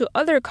travel to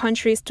other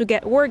countries to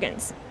get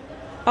organs,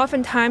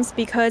 oftentimes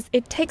because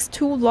it takes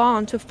too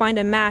long to find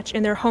a match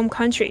in their home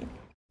country.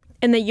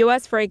 In the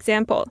U.S., for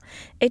example,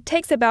 it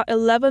takes about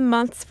 11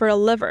 months for a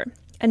liver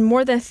and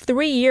more than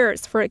 3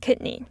 years for a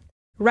kidney.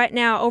 Right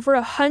now, over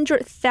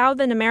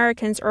 100,000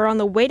 Americans are on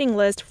the waiting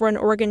list for an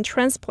organ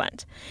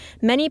transplant.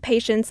 Many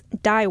patients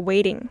die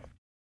waiting.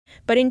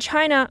 But in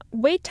China,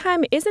 wait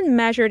time isn't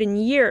measured in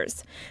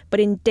years, but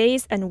in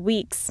days and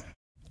weeks.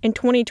 In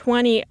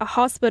 2020, a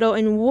hospital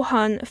in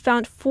Wuhan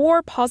found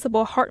 4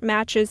 possible heart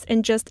matches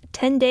in just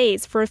 10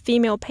 days for a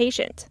female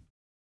patient.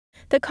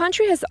 The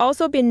country has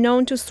also been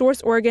known to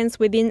source organs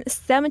within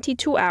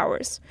 72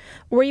 hours,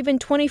 or even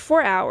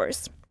 24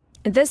 hours.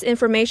 This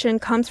information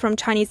comes from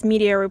Chinese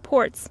media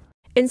reports.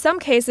 In some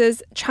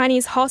cases,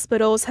 Chinese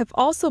hospitals have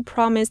also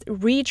promised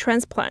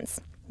retransplants,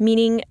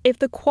 meaning if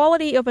the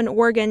quality of an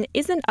organ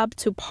isn't up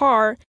to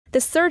par,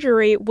 the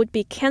surgery would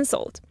be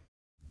cancelled.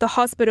 The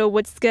hospital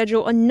would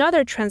schedule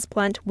another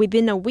transplant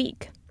within a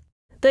week.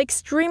 The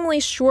extremely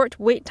short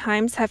wait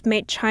times have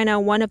made China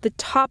one of the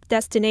top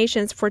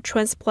destinations for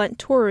transplant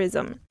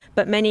tourism.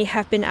 But many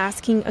have been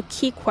asking a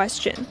key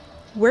question: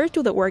 where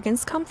do the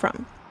organs come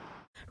from?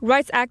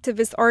 Rights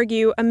activists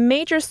argue a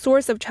major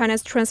source of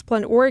China's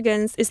transplant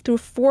organs is through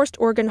forced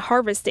organ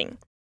harvesting,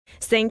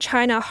 saying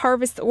China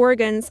harvests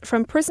organs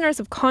from prisoners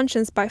of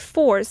conscience by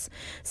force,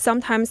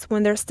 sometimes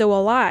when they're still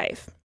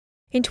alive.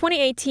 In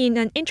 2018,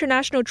 an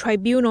international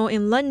tribunal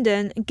in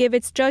London gave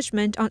its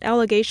judgment on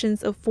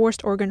allegations of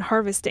forced organ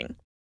harvesting.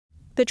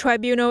 The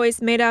tribunal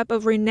is made up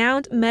of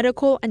renowned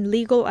medical and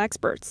legal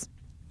experts.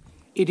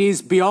 It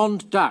is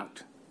beyond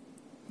doubt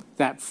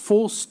that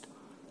forced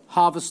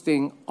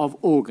harvesting of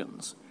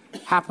organs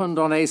happened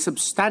on a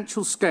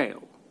substantial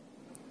scale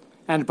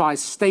and by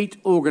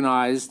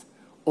state-organized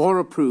or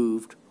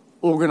approved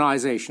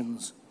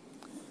organizations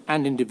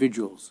and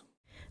individuals.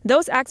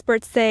 Those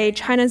experts say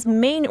China's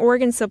main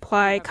organ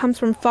supply comes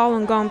from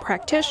Falun Gong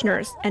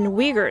practitioners and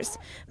Uyghurs,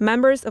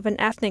 members of an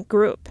ethnic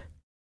group.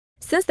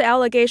 Since the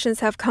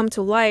allegations have come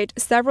to light,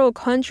 several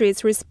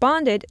countries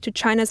responded to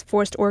China's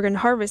forced organ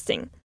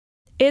harvesting.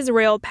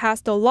 Israel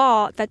passed a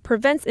law that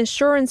prevents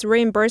insurance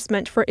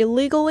reimbursement for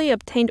illegally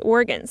obtained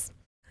organs.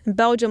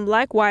 Belgium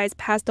likewise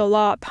passed a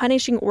law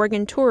punishing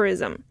organ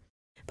tourism.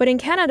 But in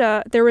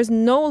Canada, there is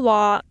no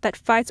law that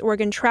fights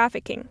organ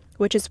trafficking,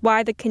 which is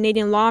why the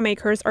Canadian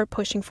lawmakers are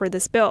pushing for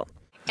this bill.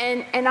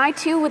 And I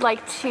too would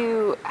like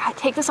to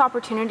take this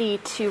opportunity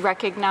to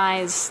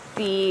recognize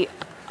the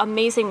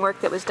amazing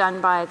work that was done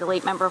by the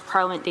late Member of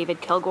Parliament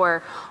David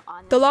Kilgour.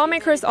 The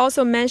lawmakers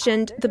also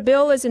mentioned the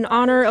bill is in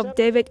honor of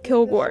David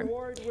Kilgour.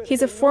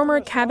 He's a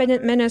former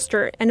cabinet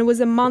minister and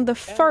was among the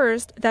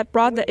first that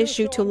brought the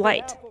issue to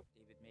light.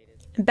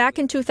 Back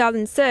in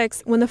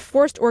 2006, when the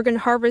forced organ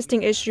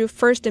harvesting issue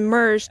first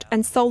emerged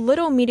and saw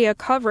little media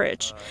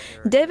coverage,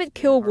 David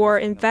Kilgore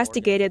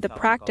investigated the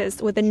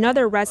practice with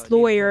another rights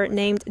lawyer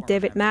named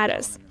David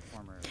Mattis.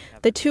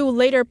 The two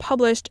later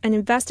published an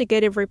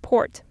investigative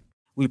report.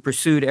 We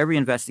pursued every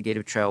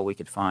investigative trail we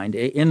could find.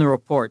 In the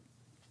report,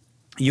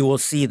 you will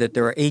see that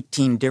there are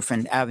 18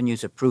 different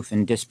avenues of proof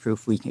and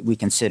disproof we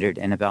considered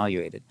and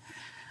evaluated.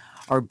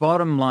 Our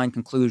bottom line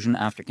conclusion,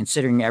 after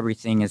considering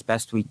everything as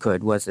best we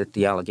could, was that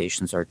the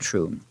allegations are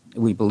true.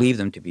 We believe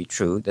them to be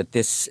true, that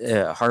this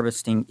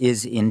harvesting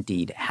is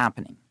indeed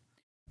happening.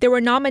 They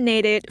were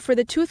nominated for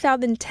the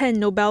 2010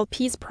 Nobel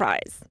Peace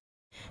Prize.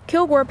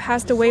 Kilgore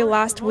passed away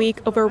last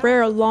week of a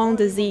rare lung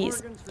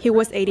disease. He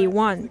was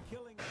 81.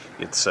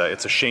 It's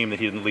a shame that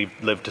he didn't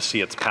live to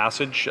see its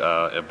passage,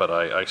 but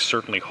I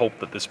certainly hope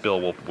that this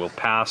bill will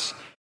pass.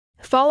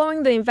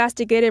 Following the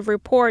investigative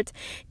report,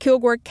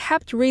 Kilgore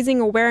kept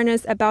raising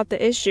awareness about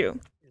the issue.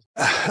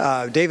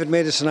 David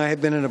Mattis and I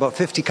have been in about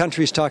 50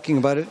 countries talking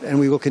about it, and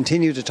we will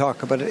continue to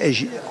talk about it,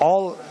 as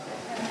all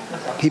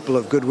people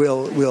of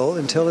goodwill will,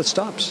 until it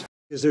stops.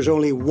 There's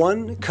only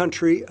one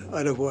country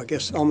out of, I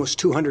guess, almost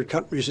 200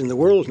 countries in the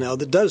world now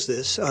that does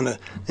this on an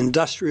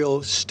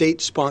industrial,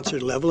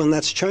 state-sponsored level, and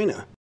that's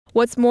China.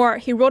 What's more,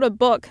 he wrote a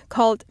book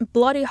called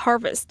Bloody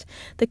Harvest,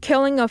 The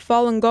Killing of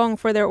Falun Gong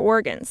for Their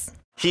Organs.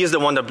 He is the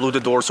one that blew the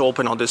doors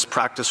open on this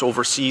practice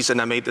overseas and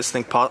that made this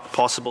thing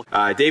possible.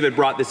 David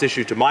brought this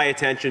issue to my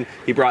attention.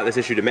 He brought this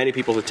issue to many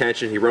people's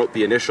attention. He wrote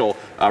the initial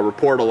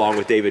report along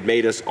with David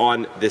Mattis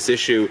on this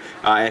issue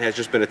and has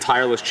just been a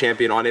tireless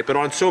champion on it, but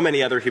on so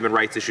many other human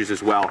rights issues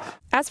as well.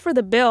 As for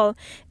the bill,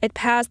 it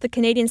passed the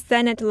Canadian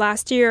Senate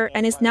last year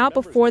and is now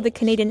before the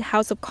Canadian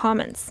House of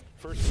Commons.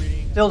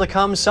 Still to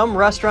come, some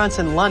restaurants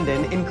in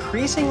London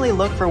increasingly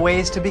look for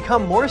ways to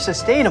become more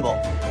sustainable.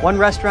 One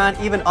restaurant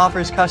even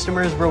offers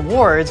customers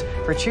rewards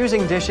for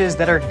choosing dishes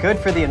that are good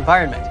for the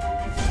environment.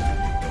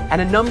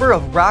 And a number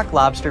of rock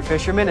lobster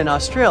fishermen in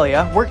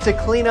Australia work to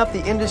clean up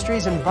the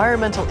industry's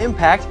environmental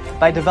impact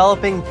by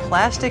developing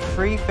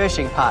plastic-free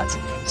fishing pots.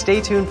 Stay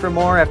tuned for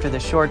more after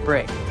this short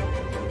break.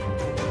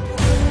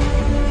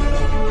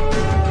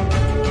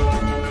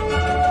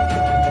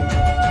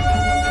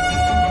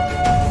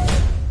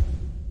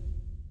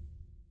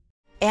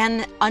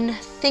 An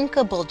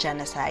unthinkable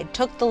genocide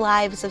took the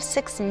lives of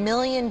 6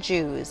 million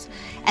Jews,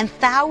 and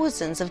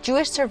thousands of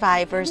Jewish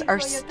survivors are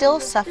still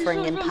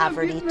suffering in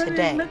poverty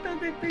today.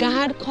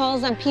 God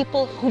calls on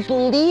people who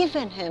believe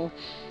in Him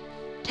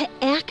to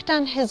act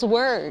on His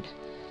word.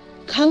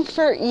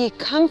 Comfort ye,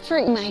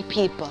 comfort my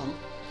people.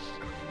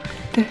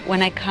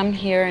 When I come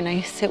here and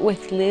I sit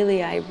with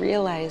Lily, I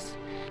realize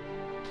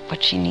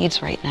what she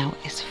needs right now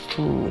is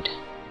food.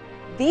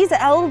 These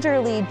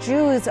elderly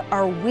Jews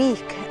are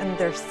weak and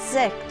they're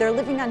sick. They're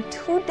living on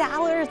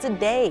 $2 a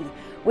day,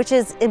 which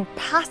is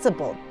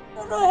impossible.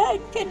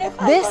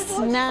 This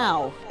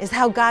now is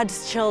how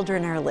God's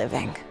children are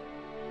living.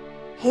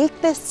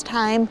 Take this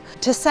time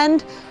to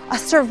send a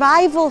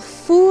survival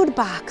food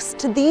box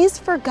to these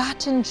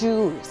forgotten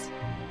Jews.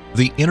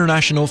 The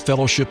International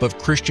Fellowship of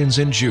Christians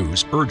and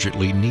Jews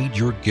urgently need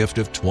your gift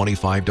of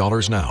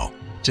 $25 now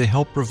to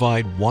help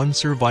provide one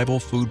survival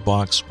food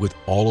box with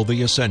all of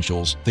the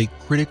essentials they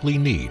critically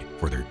need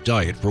for their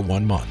diet for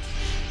 1 month.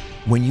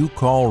 When you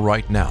call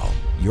right now,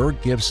 your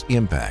gift's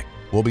impact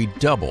will be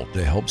doubled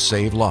to help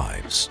save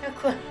lives.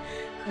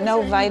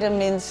 No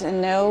vitamins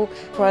and no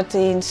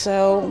protein,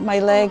 so my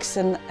legs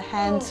and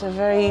hands are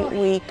very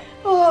weak.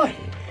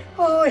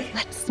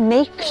 Let's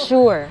make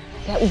sure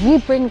that we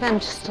bring them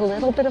just a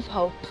little bit of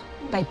hope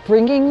by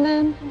bringing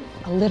them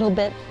a little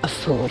bit of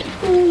food.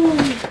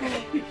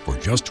 For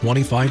just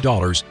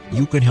 $25,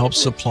 you can help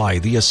supply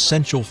the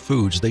essential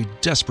foods they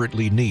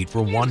desperately need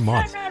for 1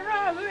 month.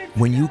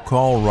 When you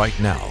call right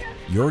now,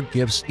 your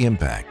gift's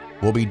impact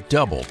will be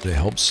doubled to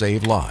help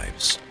save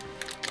lives.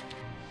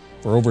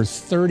 For over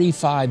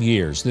 35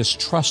 years, this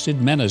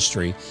trusted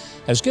ministry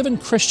has given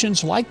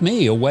Christians like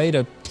me a way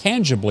to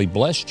tangibly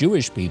bless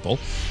Jewish people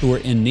who are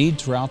in need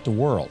throughout the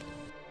world.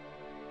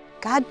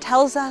 God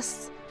tells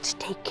us to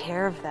take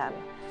care of them,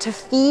 to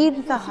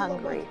feed the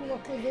hungry.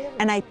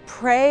 And I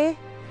pray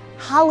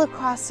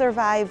Holocaust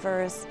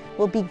survivors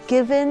will be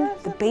given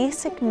the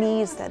basic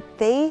needs that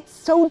they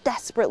so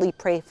desperately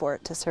pray for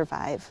to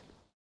survive.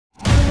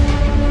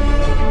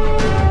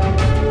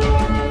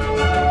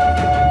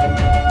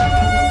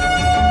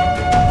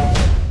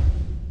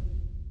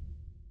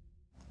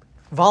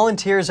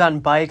 Volunteers on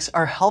bikes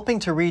are helping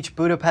to reach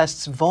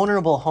Budapest's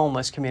vulnerable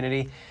homeless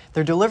community.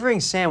 They're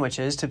delivering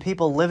sandwiches to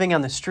people living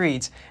on the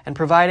streets and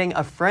providing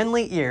a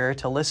friendly ear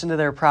to listen to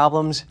their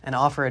problems and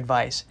offer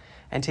advice.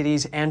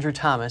 NTD's Andrew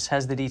Thomas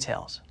has the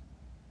details.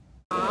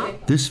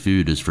 This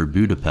food is for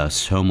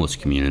Budapest's homeless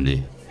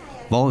community.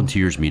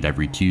 Volunteers meet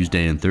every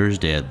Tuesday and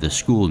Thursday at the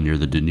school near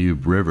the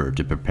Danube River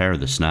to prepare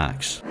the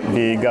snacks.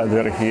 We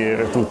gather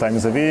here 2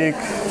 times a week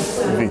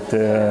with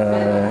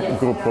a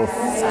group of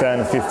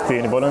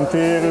 10-15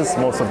 volunteers.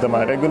 Most of them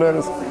are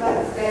regulars.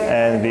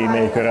 And and we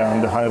make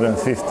around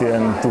 150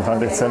 and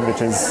 200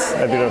 sandwiches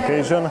every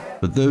occasion.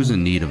 But those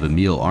in need of a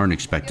meal aren't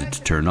expected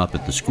to turn up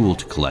at the school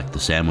to collect the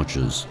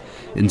sandwiches.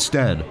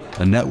 Instead,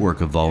 a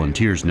network of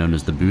volunteers known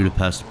as the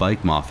Budapest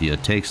Bike Mafia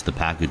takes the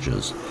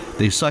packages.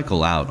 They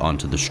cycle out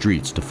onto the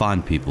streets to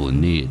find people in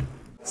need.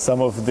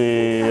 Some of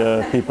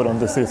the people on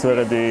the streets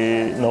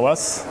already know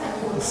us,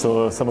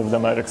 so some of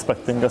them are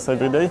expecting us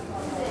every day.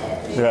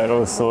 There are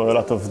also a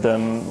lot of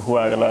them who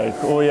are like,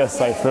 oh yes,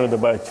 I've heard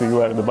about you,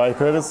 you are the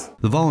bikers.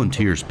 The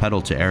volunteers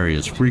pedal to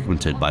areas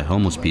frequented by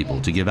homeless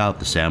people to give out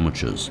the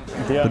sandwiches.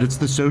 But it's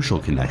the social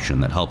connection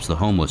that helps the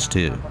homeless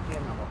too.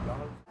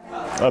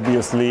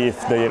 Obviously,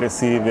 if they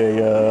receive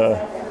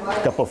a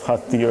cup of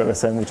hot tea or a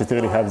sandwich, it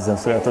really helps them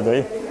throughout the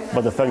day.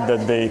 But the fact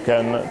that they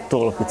can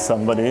talk with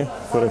somebody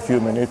for a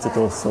few minutes, it's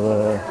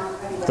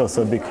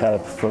also a big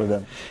help for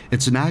them.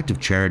 It's an act of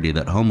charity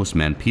that homeless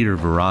man Peter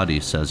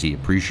Verratti says he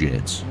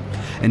appreciates.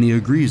 And he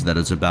agrees that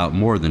it's about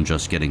more than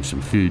just getting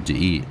some food to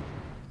eat.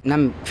 They're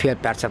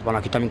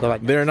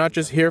not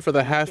just here for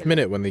the half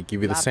minute when they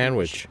give you the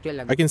sandwich.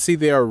 I can see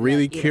they are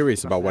really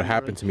curious about what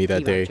happened to me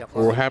that day,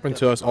 or what happened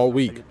to us all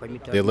week.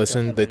 They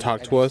listen, they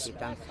talk to us,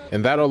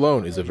 and that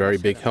alone is a very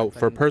big help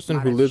for a person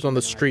who lives on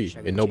the street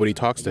and nobody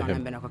talks to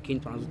him.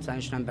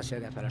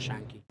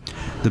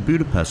 The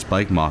Budapest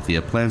Bike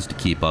Mafia plans to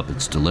keep up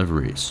its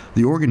deliveries.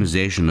 The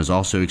organization has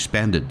also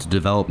expanded to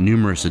develop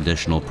numerous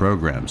additional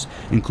programs,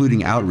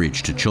 including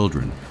outreach to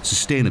children,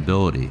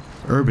 sustainability,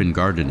 urban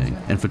gardening,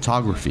 and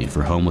photography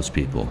for homeless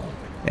people.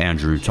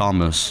 Andrew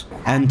Thomas,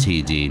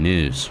 NTD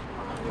News.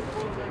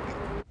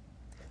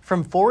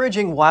 From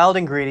foraging wild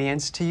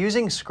ingredients to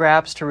using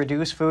scraps to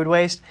reduce food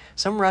waste,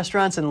 some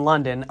restaurants in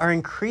London are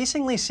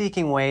increasingly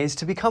seeking ways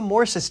to become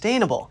more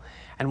sustainable.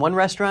 And one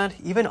restaurant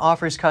even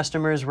offers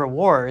customers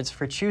rewards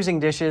for choosing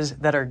dishes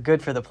that are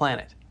good for the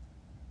planet.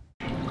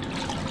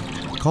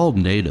 Called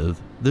Native,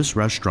 this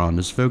restaurant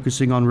is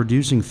focusing on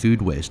reducing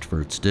food waste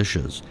for its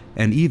dishes,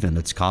 and even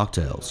its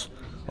cocktails.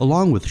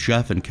 Along with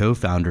chef and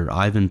co-founder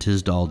Ivan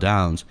Tisdall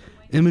Downs,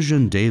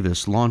 Imogen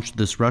Davis launched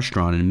this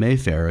restaurant in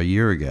Mayfair a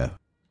year ago.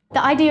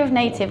 The idea of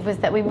Native was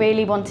that we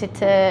really wanted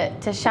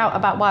to shout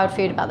about wild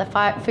food, about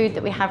the food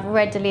that we have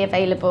readily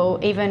available,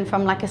 even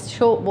from like a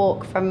short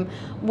walk from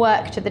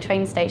work to the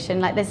train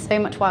station. Like there's so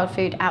much wild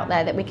food out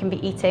there that we can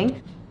be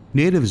eating.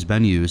 Native's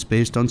menu is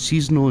based on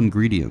seasonal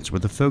ingredients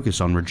with a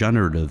focus on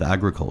regenerative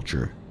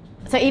agriculture.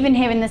 So even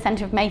here in the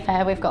centre of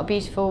Mayfair, we've got a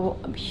beautiful,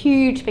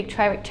 huge, big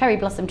cherry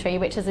blossom tree,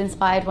 which has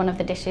inspired one of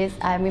the dishes.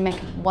 We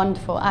make a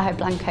wonderful ajo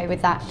blanco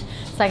with that.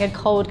 It's like a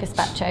cold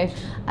gazpacho,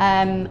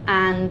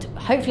 and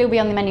hopefully it'll be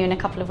on the menu in a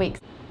couple of weeks.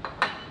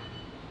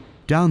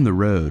 Down the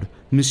road,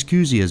 Miss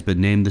Cusi has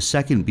been named the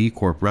second B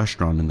Corp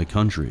restaurant in the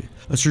country,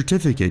 a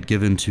certificate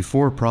given to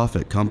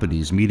for-profit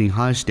companies meeting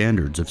high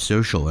standards of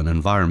social and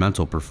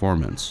environmental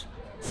performance.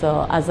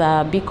 So as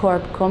a B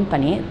Corp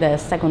company, the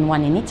second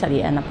one in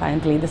Italy and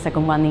apparently the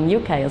second one in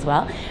UK as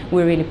well,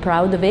 we're really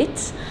proud of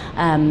it.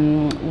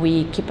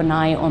 We keep an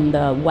eye on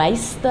the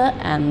waste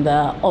and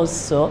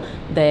also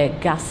the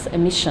gas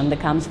emission that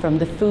comes from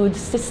the food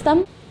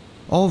system.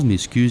 All of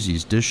Miss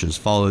Cusi's dishes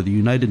follow the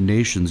United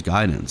Nations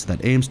guidance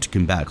that aims to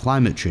combat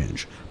climate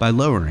change by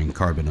lowering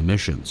carbon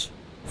emissions.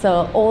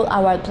 So all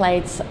our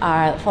plates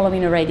are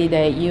following already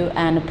the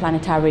UN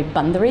planetary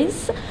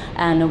boundaries,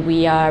 and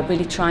we are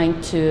really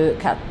trying to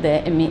cut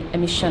the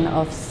emission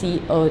of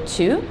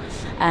CO2,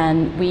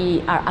 and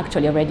we are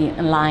actually already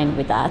in line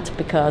with that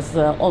because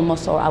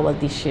almost all our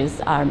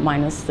dishes are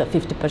minus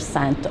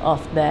 50%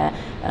 of the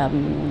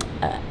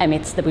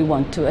emits that we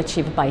want to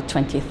achieve by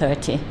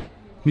 2030.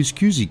 Miss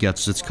Cusi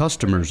gets its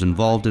customers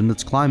involved in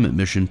its climate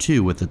mission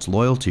too with its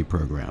loyalty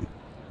program.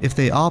 If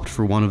they opt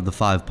for one of the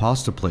 5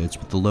 pasta plates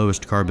with the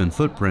lowest carbon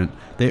footprint,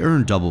 they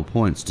earn double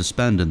points to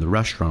spend in the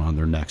restaurant on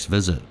their next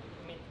visit.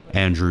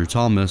 Andrew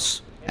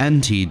Thomas,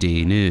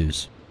 NTD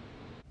News.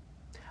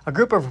 A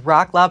group of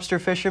rock lobster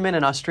fishermen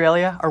in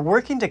Australia are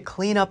working to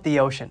clean up the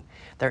ocean.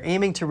 They're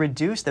aiming to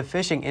reduce the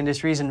fishing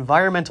industry's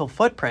environmental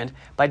footprint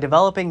by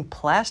developing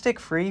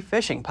plastic-free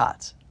fishing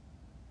pots.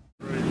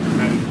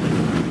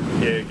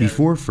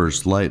 Before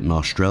first light in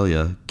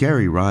Australia,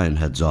 Gary Ryan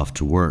heads off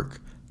to work.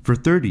 For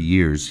 30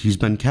 years, he's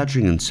been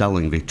catching and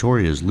selling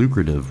Victoria's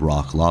lucrative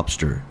rock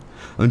lobster,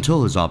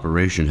 until his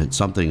operation hit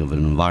something of an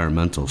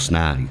environmental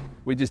snag.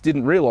 We just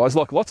didn't realise,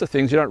 like lots of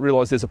things, you don't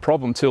realise there's a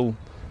problem till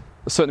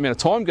a certain amount of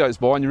time goes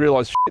by and you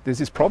realise, shit, there's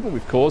this problem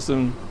we've caused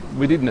and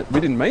we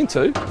didn't mean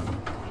to.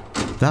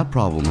 That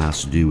problem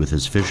has to do with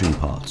his fishing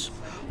pots.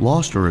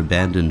 Lost or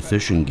abandoned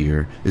fishing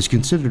gear is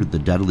considered the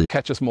deadly.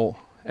 Catch us more.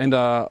 And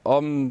I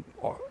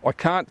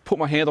can't put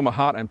my hand on my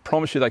heart and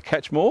promise you they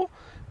catch more,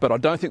 but I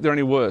don't think they're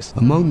any worse.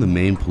 Among the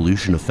main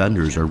pollution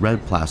offenders are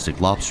red plastic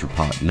lobster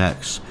pot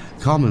nets,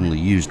 commonly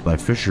used by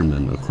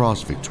fishermen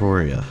across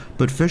Victoria,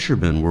 but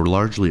fishermen were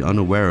largely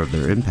unaware of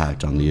their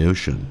impact on the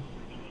ocean.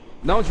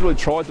 No one's really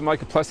tried to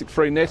make a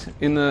plastic-free net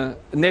in the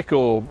neck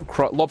or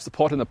lobster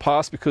pot in the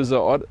past because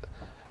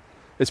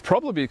It's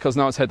probably because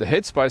no one's had the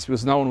headspace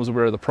because no one was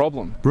aware of the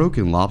problem.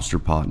 Broken lobster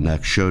pot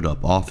necks showed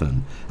up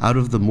often, out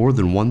of the more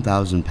than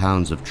 1,000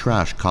 pounds of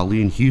trash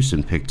Colleen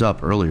Hewson picked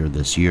up earlier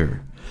this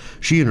year.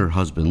 She and her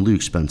husband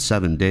Luke spent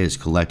 7 days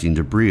collecting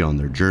debris on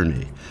their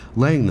journey,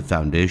 laying the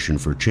foundation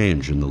for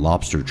change in the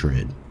lobster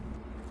trade.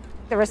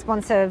 The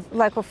response of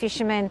local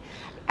fisherman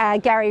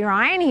Gary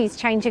Ryan, he's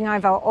changing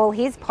over all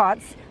his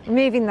pots,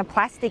 removing the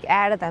plastic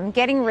out of them,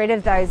 getting rid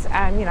of those,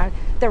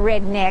 the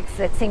red necks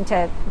that seem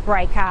to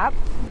break up.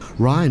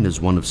 Ryan is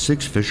one of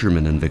 6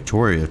 fishermen in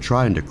Victoria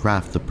trying to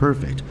craft the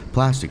perfect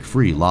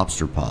plastic-free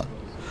lobster pot,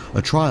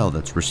 a trial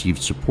that's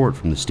received support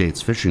from the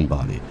state's fishing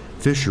body,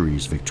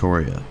 Fisheries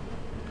Victoria.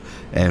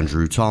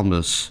 Andrew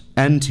Thomas,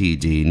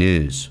 NTD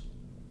News.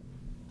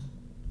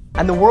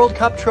 And the World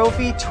Cup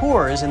trophy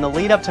tours in the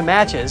lead up to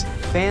matches.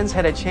 Fans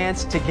had a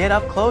chance to get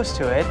up close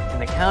to it in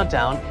the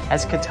countdown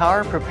as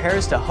Qatar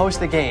prepares to host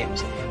the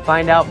games.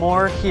 Find out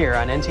more here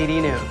on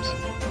NTD News.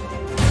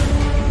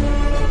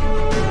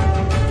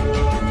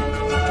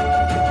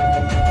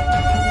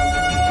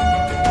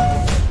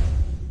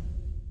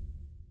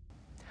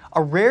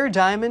 A rare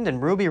diamond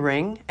and ruby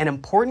ring, an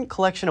important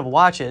collection of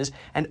watches,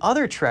 and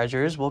other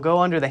treasures will go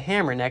under the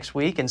hammer next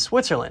week in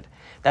Switzerland.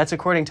 That's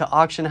according to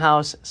auction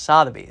house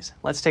Sotheby's.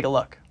 Let's take a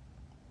look.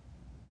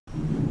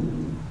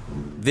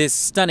 This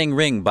stunning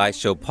ring by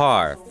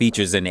Chopard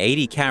features an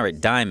 80-carat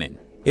diamond.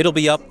 It'll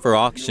be up for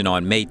auction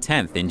on May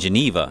 10th in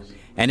Geneva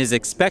and is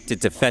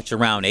expected to fetch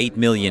around $8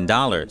 million.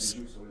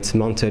 It's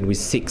mounted with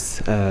 6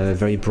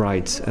 very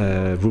bright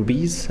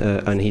rubies,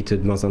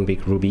 unheated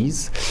Mozambique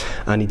rubies,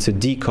 and it's a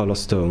D-color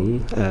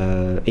stone,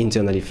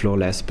 internally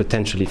flawless,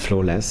 potentially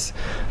flawless,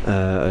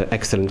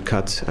 excellent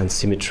cut and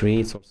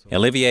symmetry.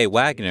 Olivier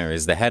Wagner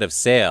is the head of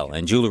sale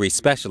and jewelry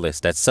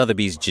specialist at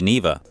Sotheby's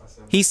Geneva.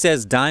 He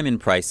says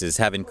diamond prices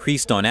have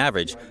increased on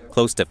average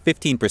close to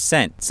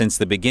 15% since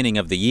the beginning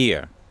of the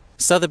year.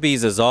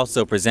 Sotheby's is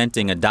also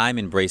presenting a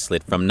diamond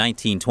bracelet from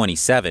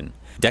 1927.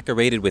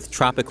 Decorated with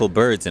tropical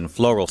birds and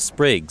floral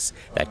sprigs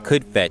that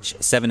could fetch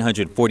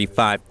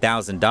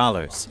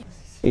 $745,000.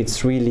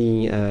 It's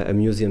really a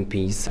museum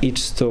piece. Each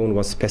stone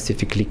was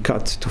specifically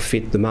cut to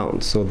fit the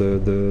mount, so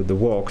the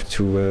work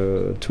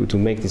to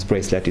make this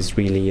bracelet is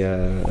really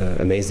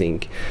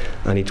amazing,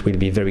 and it will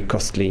be very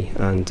costly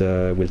and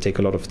will take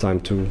a lot of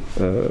time to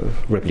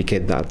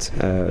replicate that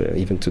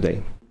even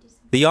today.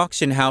 The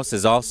auction house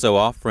is also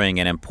offering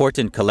an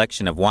important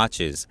collection of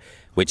watches,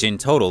 which in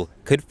total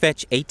could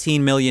fetch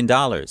 $18 million,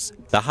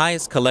 the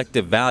highest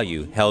collective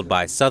value held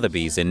by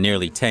Sotheby's in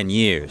nearly 10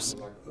 years.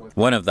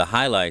 One of the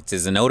highlights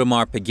is an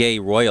Audemars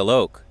Piguet Royal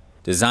Oak,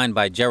 designed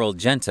by Gerald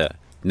Genta,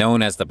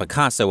 known as the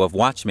Picasso of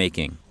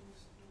watchmaking.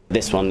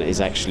 This one is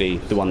actually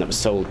the one that was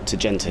sold to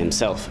Genta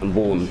himself and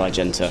worn by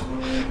Genta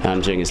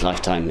during his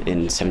lifetime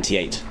in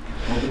 '78.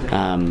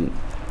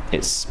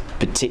 It's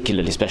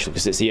particularly special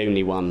because it's the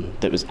only one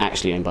that was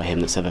actually owned by him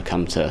that's ever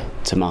come to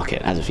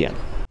market as of yet.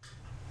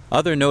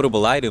 Other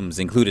notable items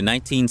include a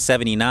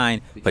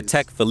 1979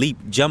 Patek Philippe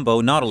Jumbo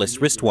Nautilus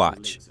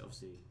wristwatch.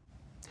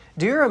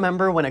 Do you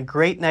remember when a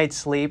great night's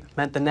sleep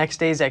meant the next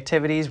day's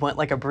activities went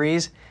like a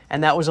breeze?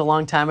 And that was a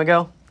long time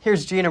ago?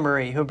 Here's Gina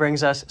Marie, who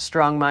brings us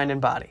Strong Mind and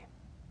Body.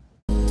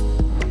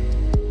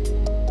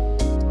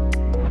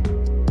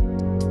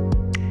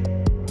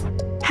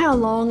 How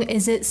long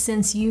is it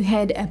since you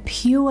had a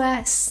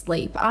pure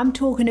sleep? I'm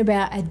talking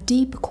about a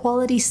deep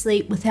quality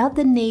sleep without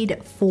the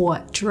need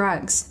for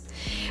drugs.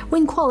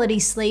 When quality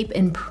sleep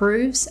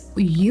improves,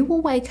 you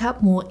will wake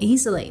up more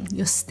easily.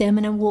 Your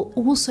stamina will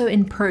also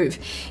improve.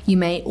 You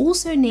may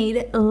also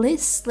need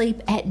less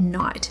sleep at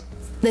night.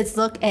 Let's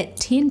look at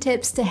 10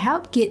 tips to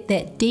help get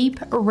that deep,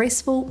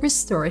 restful,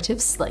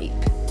 restorative sleep.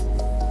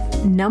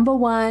 Number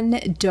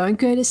 1, don't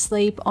go to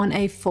sleep on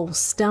a full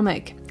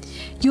stomach.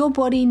 Your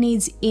body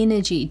needs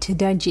energy to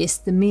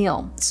digest the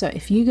meal, so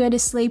if you go to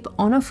sleep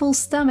on a full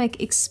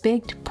stomach,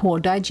 expect poor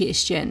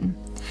digestion.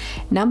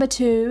 Number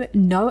 2,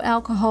 no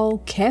alcohol,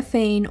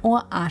 caffeine,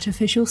 or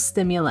artificial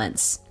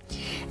stimulants.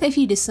 If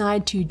you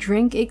decide to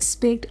drink,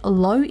 expect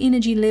low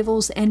energy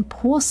levels and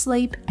poor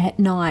sleep at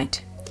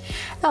night.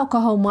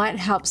 Alcohol might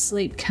help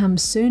sleep come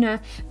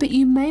sooner, but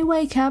you may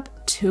wake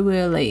up too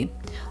early.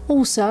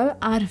 Also,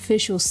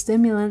 artificial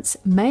stimulants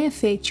may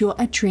affect your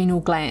adrenal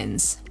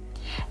glands.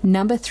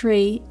 Number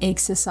 3,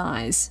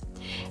 exercise.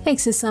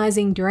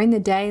 Exercising during the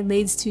day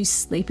leads to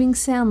sleeping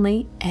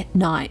soundly at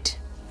night.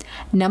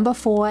 Number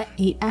 4,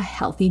 eat a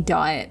healthy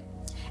diet.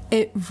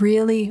 It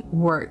really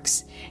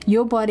works.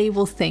 Your body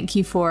will thank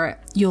you for it.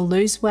 You'll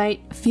lose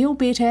weight, feel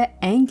better,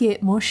 and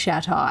get more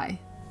shut-eye.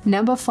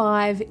 Number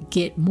 5,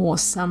 get more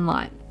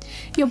sunlight.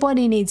 Your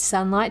body needs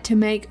sunlight to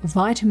make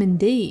vitamin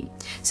D,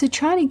 so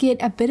try to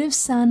get a bit of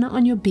sun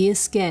on your bare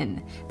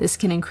skin. This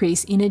can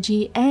increase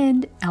energy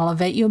and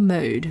elevate your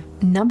mood.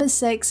 Number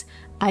 6,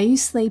 are you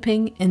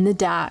sleeping in the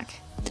dark?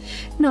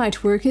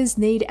 Night workers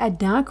need a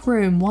dark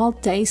room while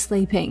day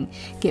sleeping.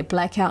 Get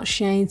blackout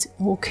shades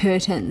or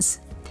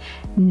curtains.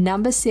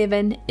 Number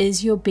 7,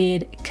 is your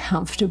bed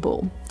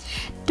comfortable?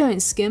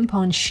 Don't skimp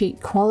on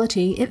sheet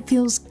quality, it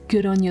feels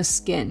good on your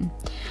skin.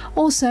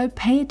 Also,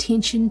 pay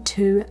attention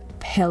to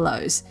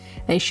pillows.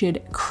 They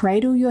should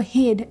cradle your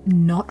head,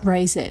 not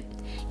raise it.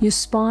 Your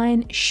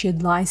spine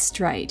should lie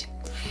straight.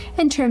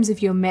 In terms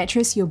of your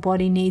mattress, your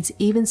body needs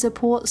even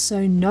support,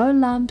 so no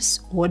lumps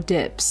or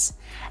dips.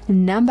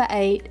 Number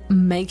 8,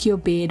 make your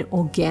bed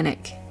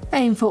organic.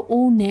 Aim for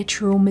all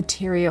natural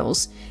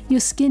materials. Your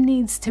skin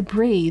needs to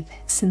breathe.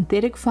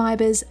 Synthetic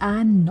fibers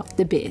are not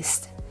the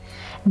best.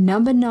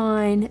 Number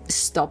 9,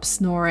 stop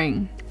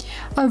snoring.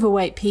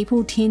 Overweight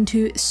people tend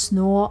to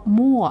snore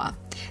more.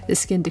 The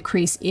skin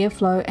decreases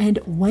airflow and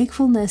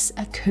wakefulness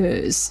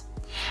occurs.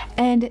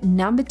 And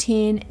number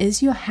 10,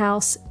 is your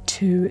house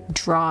too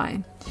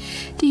dry?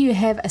 Do you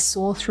have a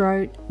sore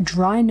throat,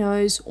 dry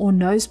nose, or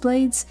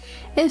nosebleeds?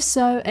 If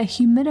so, a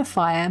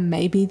humidifier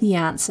may be the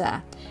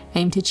answer.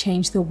 Aim to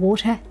change the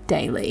water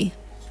daily.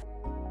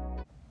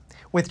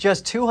 With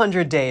just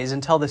 200 days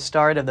until the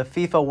start of the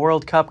FIFA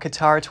World Cup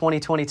Qatar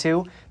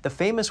 2022, the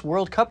famous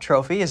World Cup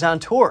trophy is on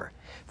tour.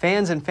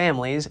 Fans and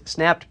families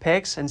snapped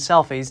pics and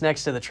selfies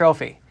next to the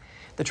trophy.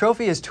 The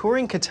trophy is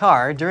touring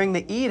Qatar during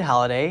the Eid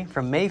holiday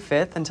from May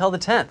 5th until the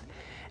 10th.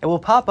 It will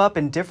pop up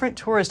in different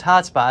tourist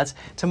hotspots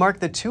to mark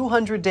the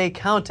 200-day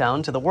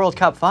countdown to the World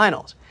Cup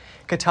finals.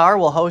 Qatar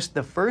will host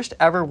the first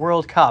ever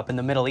World Cup in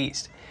the Middle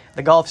East.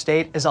 The Gulf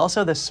state is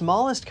also the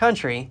smallest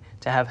country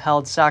to have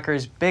held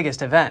soccer's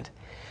biggest event.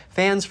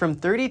 Fans from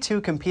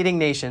 32 competing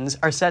nations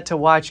are set to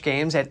watch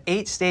games at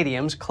 8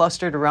 stadiums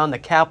clustered around the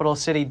capital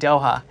city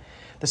Doha.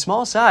 The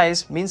small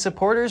size means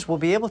supporters will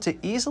be able to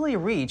easily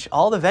reach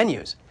all the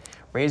venues,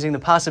 raising the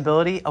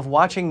possibility of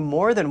watching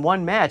more than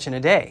one match in a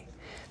day.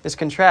 This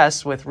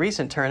contrasts with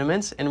recent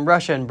tournaments in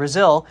Russia and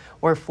Brazil,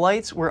 where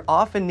flights were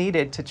often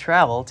needed to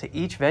travel to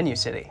each venue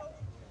city.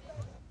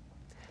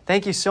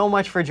 Thank you so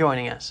much for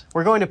joining us.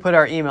 We're going to put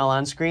our email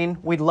on screen.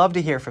 We'd love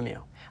to hear from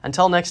you.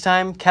 Until next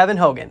time, Kevin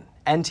Hogan,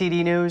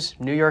 NTD News,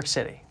 New York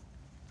City.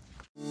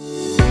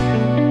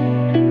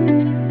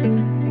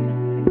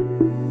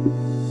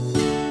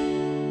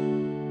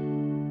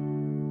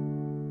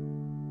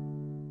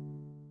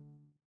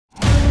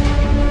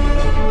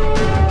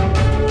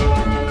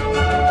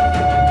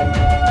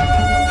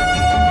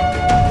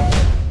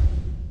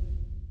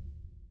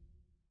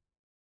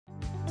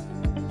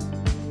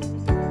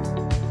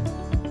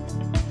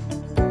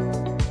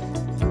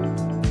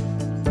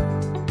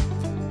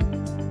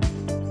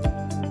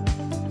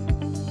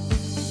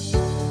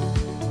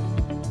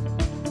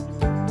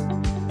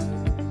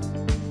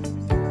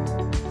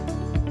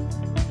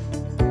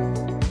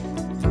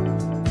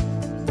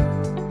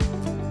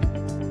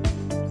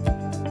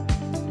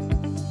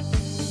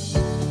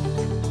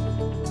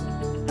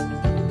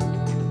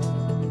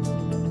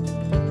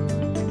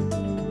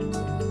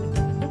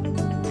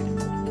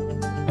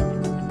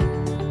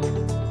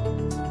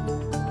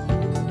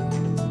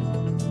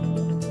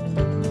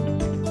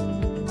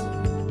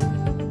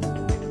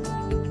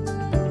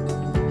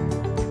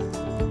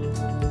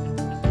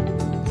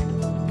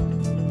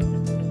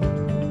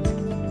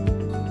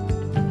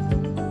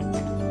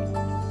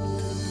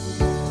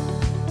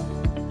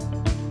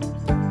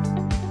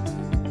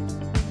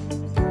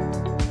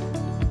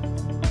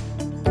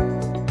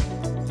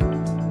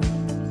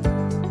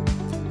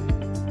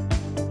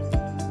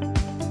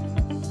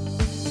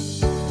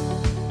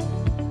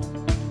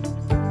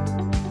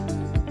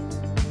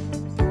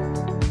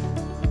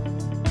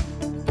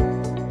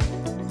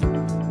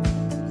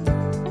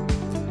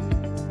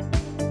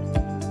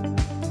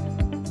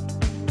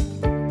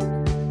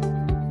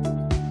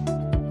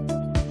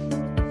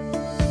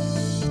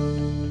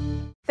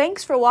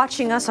 Thanks for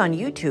watching us on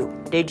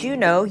YouTube. Did you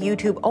know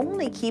YouTube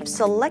only keeps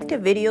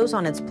selective videos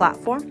on its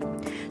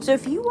platform? So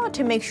if you want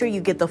to make sure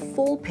you get the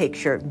full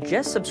picture,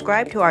 just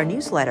subscribe to our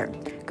newsletter.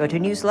 Go to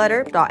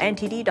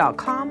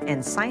newsletter.ntd.com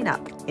and sign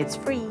up. It's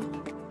free.